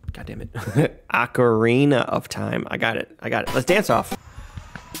 God damn it. Ocarina of Time. I got it. Let's dance off.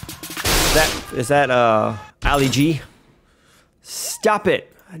 Is that Ali G? Stop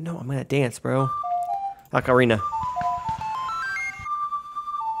it. No, I'm gonna dance, bro. Ocarina.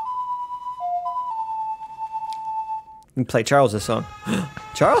 You can play Charles this song.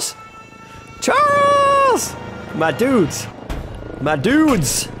 Charles? Charles! My dudes.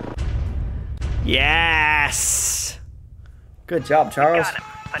 Yes! Good job, Charles. Got him.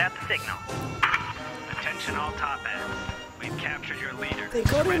 Put out the signal. Attention all top ends. We've captured your leader. They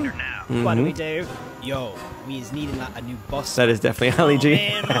got him. Surrender now. What do we do? Yo, we is needing a new boss. That is definitely Ali G.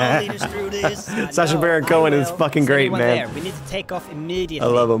 Man, I'll lead us through this. Sacha Baron Cohen is fucking great, Anyone man. there? We need to take off immediately.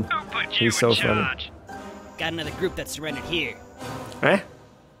 I love him. Who put you He's so in funny. charge? Got another group that surrendered here. Eh?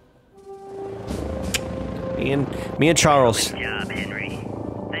 Me and Charles. Good job, Henry.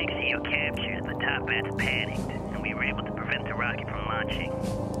 Thanks to your capture, the top bats panicked, and we were able to prevent the rocket from launching.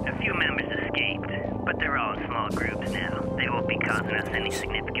 A few members escaped, but they're all in small groups now. They won't be causing us any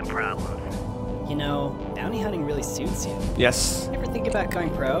significant problems. You know, bounty hunting really suits you. Yes, Ever think about going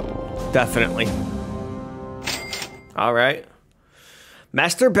pro? definitely. All right.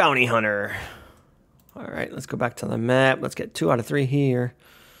 Master Bounty Hunter. All right, let's go back to the map. Let's get 2 out of 3 here.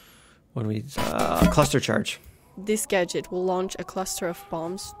 What do we... cluster charge. This gadget will launch a cluster of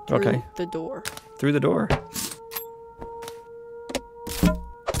bombs through Okay. the door. Through the door. The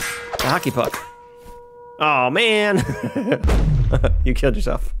hockey puck. Oh, man. You killed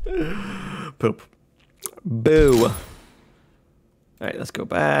yourself. Poop. Boo. All right, let's go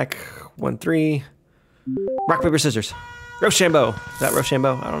back. 1, 3. Rock, paper, scissors. Rochambeau. Is that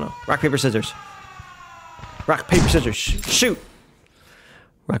Rochambeau? I don't know. Rock, paper, scissors. Rock, paper, scissors. Shoot.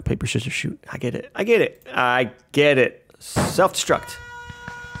 Rock, paper, scissors, shoot. I get it. Self-destruct.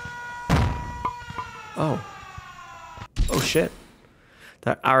 Oh. Oh, shit.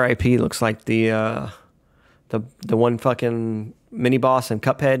 That RIP looks like the one fucking mini boss in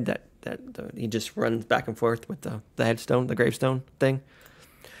Cuphead that he just runs back and forth with the headstone, the gravestone thing.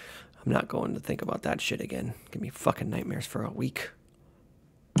 I'm not going to think about that shit again. Give me fucking nightmares for a week.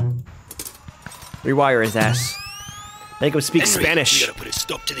 Rewire his ass. Make him speak Henry, Spanish. You gotta put a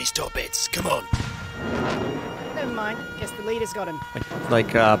stop to these top hats. Come on. Never mind. Guess the leader's got him.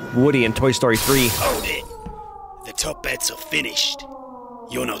 Like Woody in Toy Story 3. Hold it. The top hats are finished.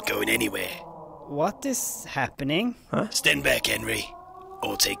 You're not going anywhere. What is happening? Stand back, Henry.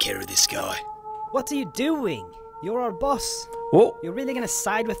 I'll take care of this guy. What are you doing? You're our boss. Whoa. You're really gonna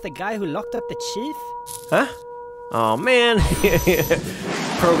side with the guy who locked up the chief? Huh? Oh, man.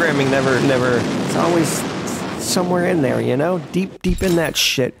 Programming never, it's always somewhere in there, you know? Deep in that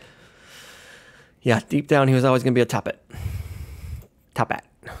shit. Yeah, deep down, he was always going to be a top hat.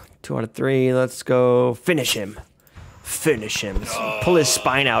 2 out of 3. Let's go finish him. Finish him. Pull his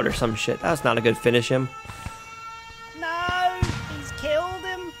spine out or some shit. That's not a good finish him. No, he's killed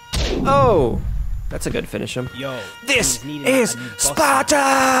him. Oh, that's a good finish him. Yo, this is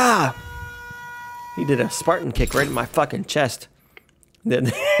Sparta! He did a Spartan kick right in my fucking chest.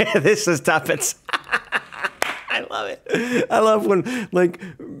 This is Tuppence. I love it. I love when, like,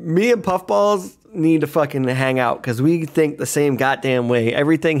 me and Puffballs need to fucking hang out because we think the same goddamn way.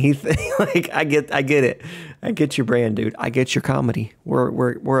 Everything he like, I get it. I get your brand, dude. I get your comedy.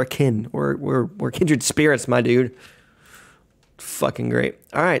 We're akin. We're kindred spirits, my dude. Fucking great.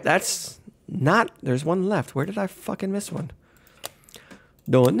 All right, that's not. There's one left. Where did I fucking miss one?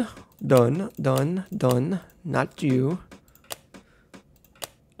 Done. Not you.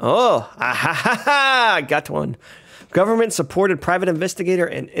 Oh, I got one. Government-supported private investigator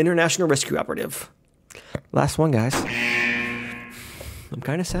and international rescue operative. Last one, guys. I'm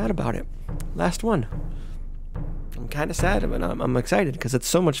kind of sad about it. Last one. I'm kind of sad, but I'm excited because it's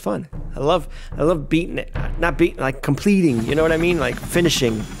so much fun. I love beating it. Not beating, like completing. You know what I mean? Like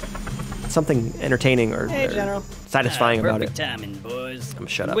finishing something entertaining or, hey, General. Satisfying about it. Perfect timing, boys.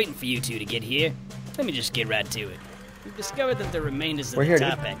 Shut up. Waiting for you two to get here. Let me just get right to it. We've discovered that the remainders of We're the here,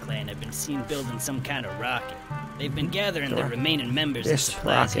 Toppat clan have been seen building some kind of rocket. They've been gathering the remaining members and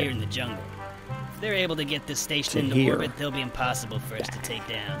supplies here in the jungle. If they're able to get this station into orbit, they'll be impossible for us to take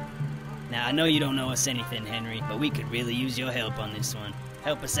down. Now, I know you don't know us anything, Henry, but we could really use your help on this one.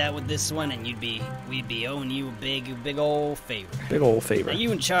 Help us out with this one, and we'd be owing you a big old favor. Big old favor. Now,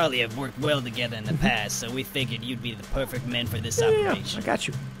 you and Charlie have worked well together in the past, so we figured you'd be the perfect men for this operation. I got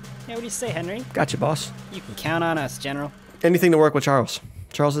you. Yeah, what do you say, Henry? Got you, boss. You can count on us, General. Anything to work with Charles.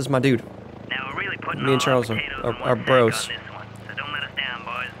 Charles is my dude. Now we're really putting Me and Charles are bros. so don't let us down,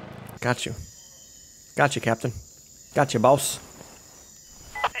 boys. Got you. Got you, Captain. Got you, boss.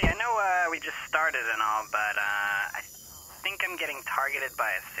 Hey, I know we just started and all, but I think I'm getting targeted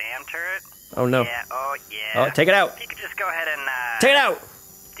by a SAM turret. Oh no. Yeah, oh yeah. Oh, take it out. If you could just go ahead and take it out.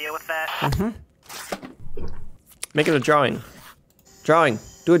 Deal with that. Mm-hmm. Make it a drawing. Drawing.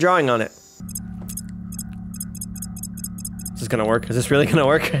 Do a drawing on it. Is this gonna work? Is this really gonna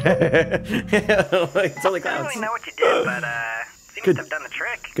work? It's only clouds. I don't really know what you did, but seems to have done the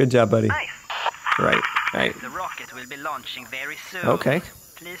trick. Good job, buddy. Nice. Right. The rocket will be launching very soon. Okay.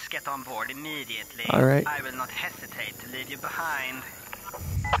 Please get on board immediately. All right. I will not hesitate to leave you behind.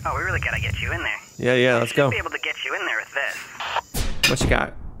 Oh, we really gotta get you in there. Yeah, let's go. Be able to get you in there with this. What you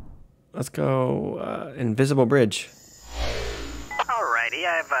got? Let's go, invisible bridge. Alrighty,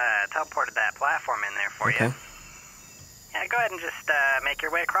 I've teleported that platform in there for you. Yeah, go ahead and just make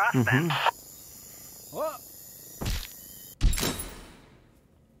your way across then. Whoa.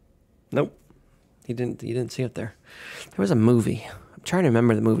 Nope. You didn't see it there. There was a movie. I'm trying to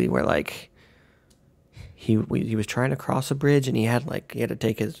remember the movie where like he was trying to cross a bridge and he had to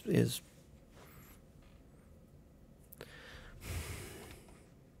take his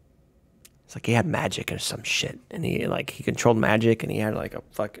it's like he had magic or some shit and he controlled magic and he had like a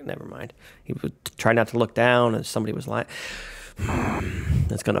fucking never mind. He would try not to look down and somebody was lying.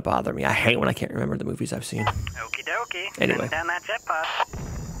 That's gonna bother me. I hate when I can't remember the movies I've seen. Okie dokie. Anyway. Down that jet pod.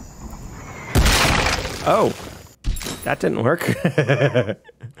 Oh, that didn't work.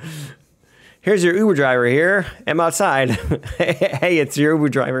 Here's your Uber driver here. I'm outside. Hey, it's your Uber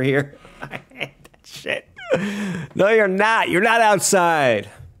driver here. I hate that shit. No, you're not. You're not outside.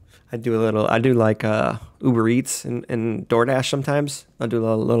 I do like Uber Eats and DoorDash sometimes. I'll do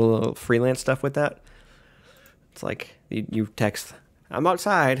a little freelance stuff with that. It's like you text, I'm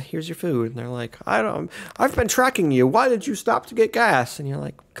outside, here's your food. And they're like, I've been tracking you. Why did you stop to get gas? And you're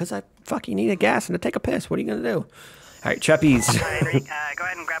like, because I fucking needed gas and to take a piss. What are you going to do? All right, trapeze. Go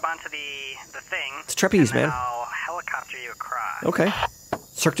ahead and grab onto the thing. It's trapeze, man. I'll helicopter you across. Okay.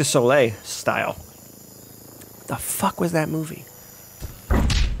 Cirque du Soleil style. The fuck was that movie?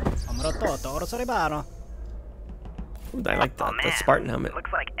 Ooh, I like the Spartan helmet. It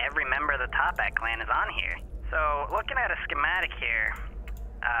looks like every member of the Toppat clan is on here. So, looking at a schematic here,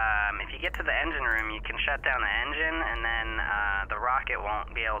 if you get to the engine room, you can shut down the engine, and then the rocket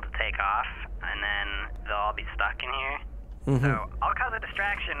won't be able to take off, and then they'll all be stuck in here. Mm-hmm. So, I'll cause a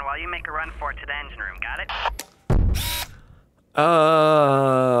distraction while you make a run for it to the engine room, got it?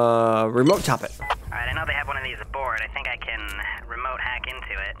 Remote top it. Alright, I know they have one of these aboard. I think I can remote hack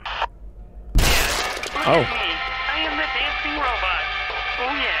into it. Oh. I am the dancing robot.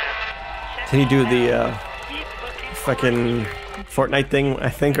 Oh yeah. Can you do the fucking Fortnite thing, I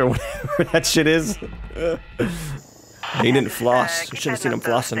think, or whatever that shit is? He didn't floss. You should have seen him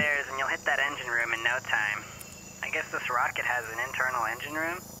flossing. And you'll hit that engine room in no time. I guess this rocket has an internal engine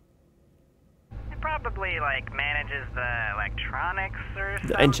room. probably, like, manages the electronics or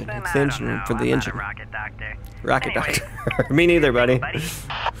something. The engine. It's the engine room for the engine. I'm not a rocket doctor. Rocket Anyway, doctor. Me neither, buddy.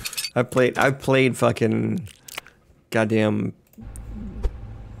 I've played fucking goddamn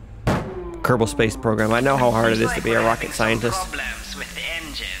Kerbal Space Program. I know how hard it is to be a rocket scientist. Problems with the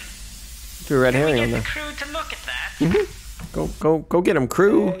engine. Threw a red herring on there. Crew to look at that. Go get him,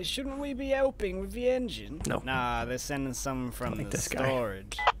 crew. Shouldn't we be helping with the engine? No. Nah, they're sending some from the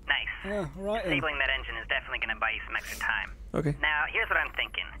storage. Nice. Right. Disabling that engine is definitely going to buy you some extra time. Okay. Now, here's what I'm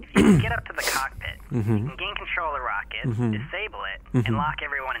thinking. If you can get up to the cockpit, you can gain control of the rocket, disable it, and lock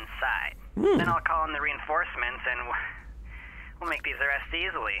everyone inside. Then I'll call in the reinforcements, and we'll make these arrests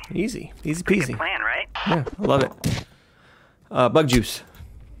easily. Easy peasy. Good plan, right? Yeah, I love it. Bug juice.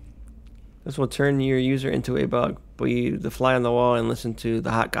 This will turn your user into a bug. Be the fly on the wall and listen to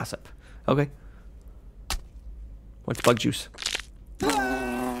the hot gossip. Okay. What's bug juice?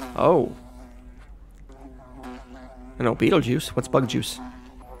 Oh. I know Beetlejuice. What's bug juice?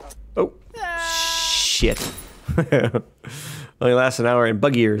 Oh. Shit. Only lasts an hour in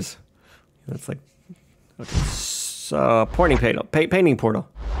bug years. That's like... Okay. So, painting portal.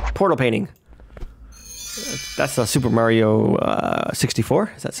 Portal painting. That's a Super Mario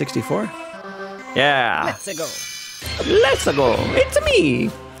 64. Is that 64? Yeah. Let's go. Let's go. It's me.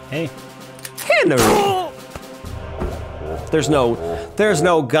 Hey. Henry. There's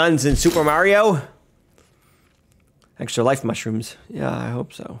no guns in Super Mario. Extra life mushrooms. Yeah, I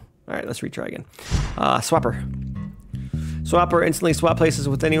hope so. All right, let's retry again. Swapper. Swapper instantly swap places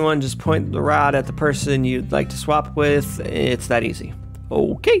with anyone. Just point the rod at the person you'd like to swap with. It's that easy.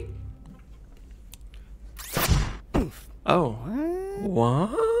 Okay. Oh. What?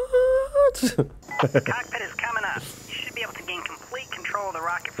 Cockpit is coming up. You should be able to gain complete control of the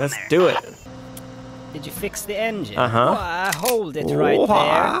rocket from Let's there. do it. Did you fix the engine? Uh-huh. Hold it right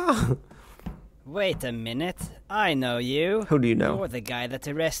there. Wait a minute. I know you. Who do you know? You're the guy that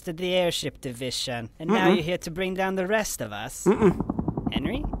arrested the airship division. And now you're here to bring down the rest of us.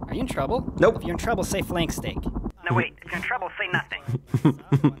 Henry, are you in trouble? Nope. If you're in trouble, say flank steak. No, wait. If you're in trouble, say nothing.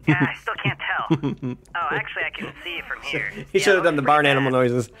 Yeah, I still can't tell. Oh, actually, I can see it from here. He should have done the barn animal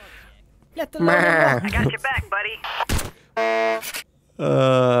noises. Let the load I got your back, buddy.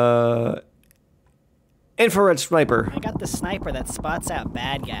 Infrared sniper. I got the sniper that spots out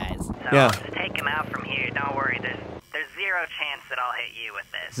bad guys. So Yeah. I'll just take him out from here. Don't worry. There's zero chance that I'll hit you with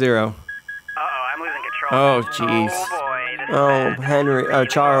this. 0. Uh-oh, I'm losing control. Oh, jeez. Oh, boy. This is Oh, bad. Henry.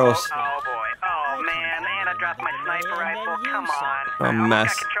 Charles. Oh, boy. Oh, man. And I dropped my sniper rifle. Come on. A I almost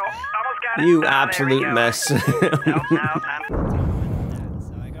mess. got control. Almost got it. You Oh, there we absolute go. mess. So I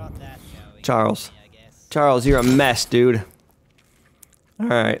got that going. Charles. Charles, you're a mess, dude. All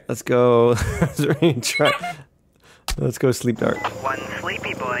right, let's go. Let's go sleep dark. One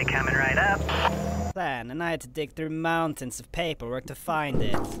sleepy boy coming right up. Plan, and I had to dig through mountains of paperwork to find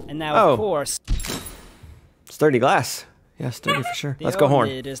it. And now, Oh. of course, Sturdy glass. Yeah, sturdy for sure. the Let's go horn.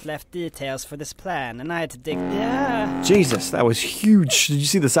 leaders left details for this plan, and I had to dig. Yeah. Jesus, that was huge. Did you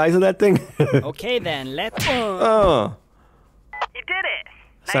see the size of that thing? Okay then, let's. Oh. You did it.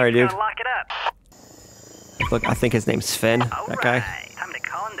 Now Sorry, you dude. gotta lock it up. Look, I think his name's Sven. That guy. Time to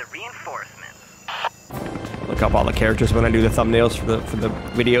call in the reinforcements. Look up all the characters when I do the thumbnails for the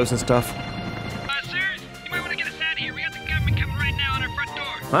videos and stuff. Sir, you might want to get us out of here. We got the government coming right now on our front door.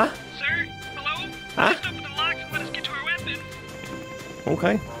 Huh? Sir, hello? Huh? Just open the locks and let us get to our weapons.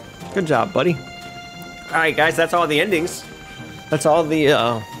 Okay. Good job, buddy. All right, guys, that's all the endings. That's all the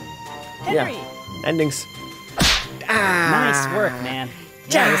Henry. endings. Nice work, man.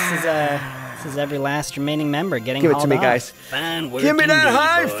 Yeah, this is every last remaining member getting Give it to hauled me, off. guys. Fine work. Give me that indeed,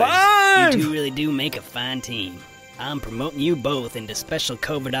 high boys. five! You two really do make a fine team. I'm promoting you both into special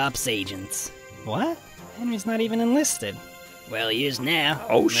covert ops agents. What? Henry's not even enlisted. Well, he is now.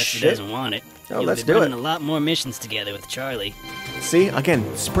 Oh, unless shit. he doesn't want it. Oh, You'll let's be do running it. a lot more missions together with Charlie. See, again,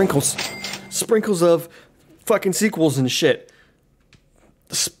 sprinkles of fucking sequels and shit.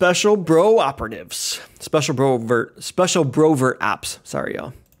 Special bro operatives. Special brovert apps. Sorry,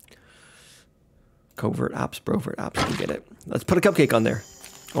 y'all. Covert apps, brovert apps. You get it. Let's put a cupcake on there.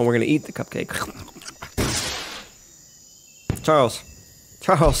 Oh, we're gonna eat the cupcake. Charles.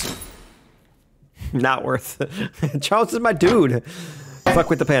 Not worth it. Charles is my dude. Fuck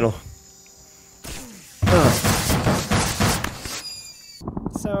with the panel.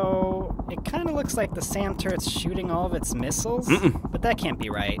 So it kind of looks like the SAM turret's shooting all of its missiles, but that can't be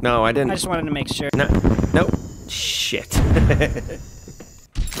right. No, I didn't. I just wanted to make sure. No. Nope. Shit.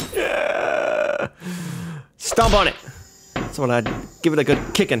 Yeah. Stomp on it. That's what I'd give it a good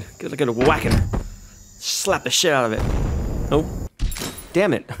kicking. Give it a good whacking. Slap the shit out of it. Nope.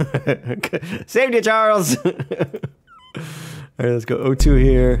 Damn it. Saved you, Charles. All right, let's go O2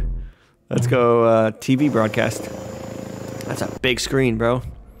 here. Let's go TV broadcast. That's a big screen, bro.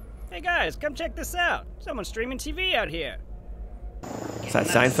 Hey guys, come check this out. Someone's streaming TV out here. Is that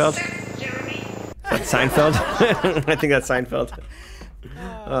Seinfeld? Is that Seinfeld? I think that's Seinfeld.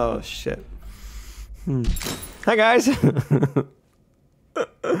 Oh, shit. Hi, guys.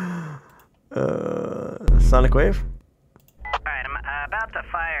 Sonic wave? Alright, I'm about to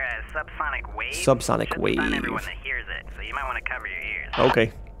fire a subsonic wave. Subsonic wave. Should stun everyone that hears it, so you might want to cover your ears.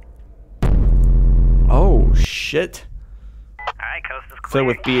 Okay. Oh, shit. Alright, coast is clear. Fill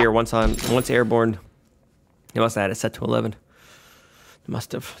with beer once airborne. You must have had it set to 11.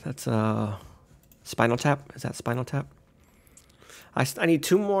 Must have. That's Spinal Tap. Is that Spinal Tap? I need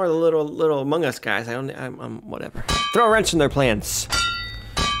 2 more little Among Us guys. I'm whatever. Throw a wrench in their plans.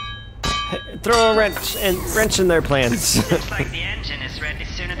 Throw a wrench in their plans. Looks like the engine is ready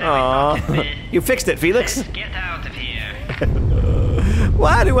sooner than we Aw, thought it would. you fixed it, Felix. Let's get out of here.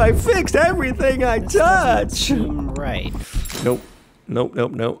 Why do I fix everything I touch? Right. Nope.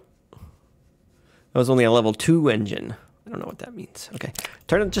 That was only a level 2 engine. I don't know what that means. Okay,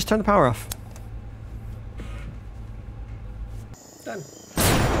 just turn the power off. Done.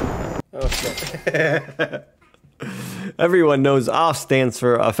 Oh shit. Everyone knows off stands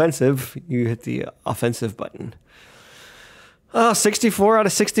for offensive. You hit the offensive button. 64 out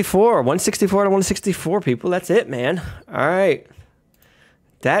of 64. 164 out of 164, people. That's it, man. All right.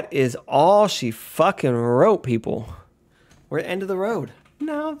 That is all she fucking wrote, people. We're at the end of the road.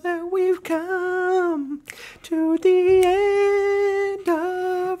 Now that we've come to the end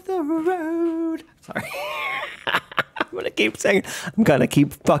of the road. Sorry. I'm going to keep singing. I'm going to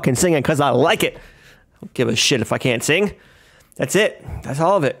keep fucking singing because I like it. I don't give a shit if I can't sing. That's it. That's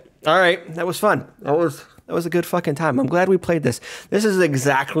all of it. All right. That was fun. That was a good fucking time. I'm glad we played this. This is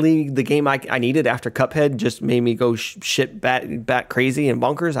exactly the game I needed after Cuphead just made me go shit bat crazy and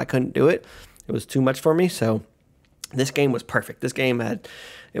bonkers. I couldn't do it. It was too much for me. So this game was perfect. This game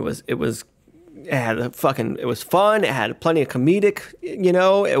it was fun. It had plenty of comedic,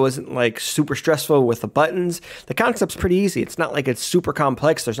 it wasn't like super stressful with the buttons. The concept's pretty easy. It's not like it's super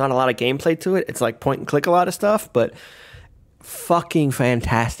complex. There's not a lot of gameplay to it. It's like point and click a lot of stuff, but fucking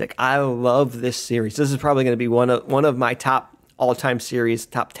fantastic. I love this series. This is probably going to be one of my top all-time series,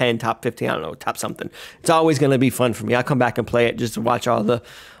 top 10, top 15, I don't know, top something. It's always going to be fun for me. I'll come back and play it just to watch all the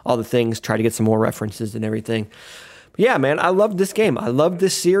things, try to get some more references and everything. But yeah, man, I love this game. I love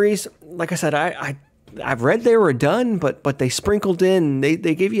this series. Like I said, I've read they were done, but they sprinkled in, they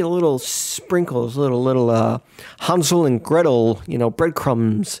gave you little sprinkles, little Hansel and Gretel,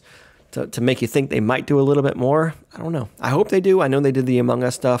 breadcrumbs to make you think they might do a little bit more. I don't know. I hope they do. I know they did the Among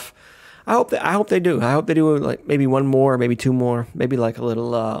Us stuff. I hope they do. I hope they do like maybe 1 more, maybe 2 more, maybe like a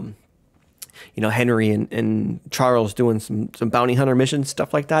little, Henry and Charles doing some bounty hunter missions,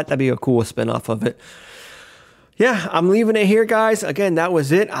 stuff like that. That'd be a cool spinoff of it. Yeah, I'm leaving it here, guys. Again, that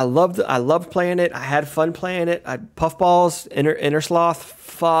was it. I loved playing it. I had fun playing it. Puffballs, Inner Sloth,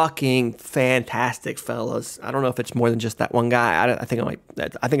 fucking fantastic, fellas. I don't know if it's more than just that one guy. I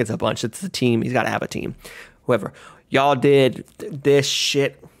think it's a bunch. It's a team. He's got to have a team. Whoever. Y'all did this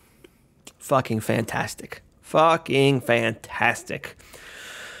shit. Fucking fantastic. Fucking fantastic.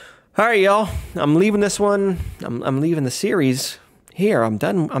 All right, y'all. I'm leaving this one. I'm leaving the series here. I'm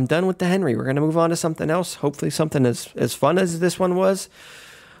done with the Henry. We're gonna move on to something else. Hopefully something as fun as this one was.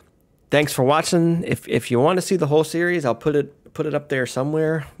 Thanks for watching. If you want to see the whole series, I'll put it up there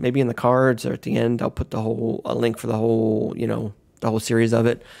somewhere, maybe in the cards or at the end. I'll put a link for the whole series of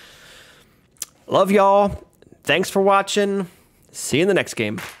it. Love y'all. Thanks for watching. See you in the next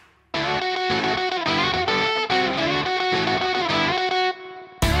game.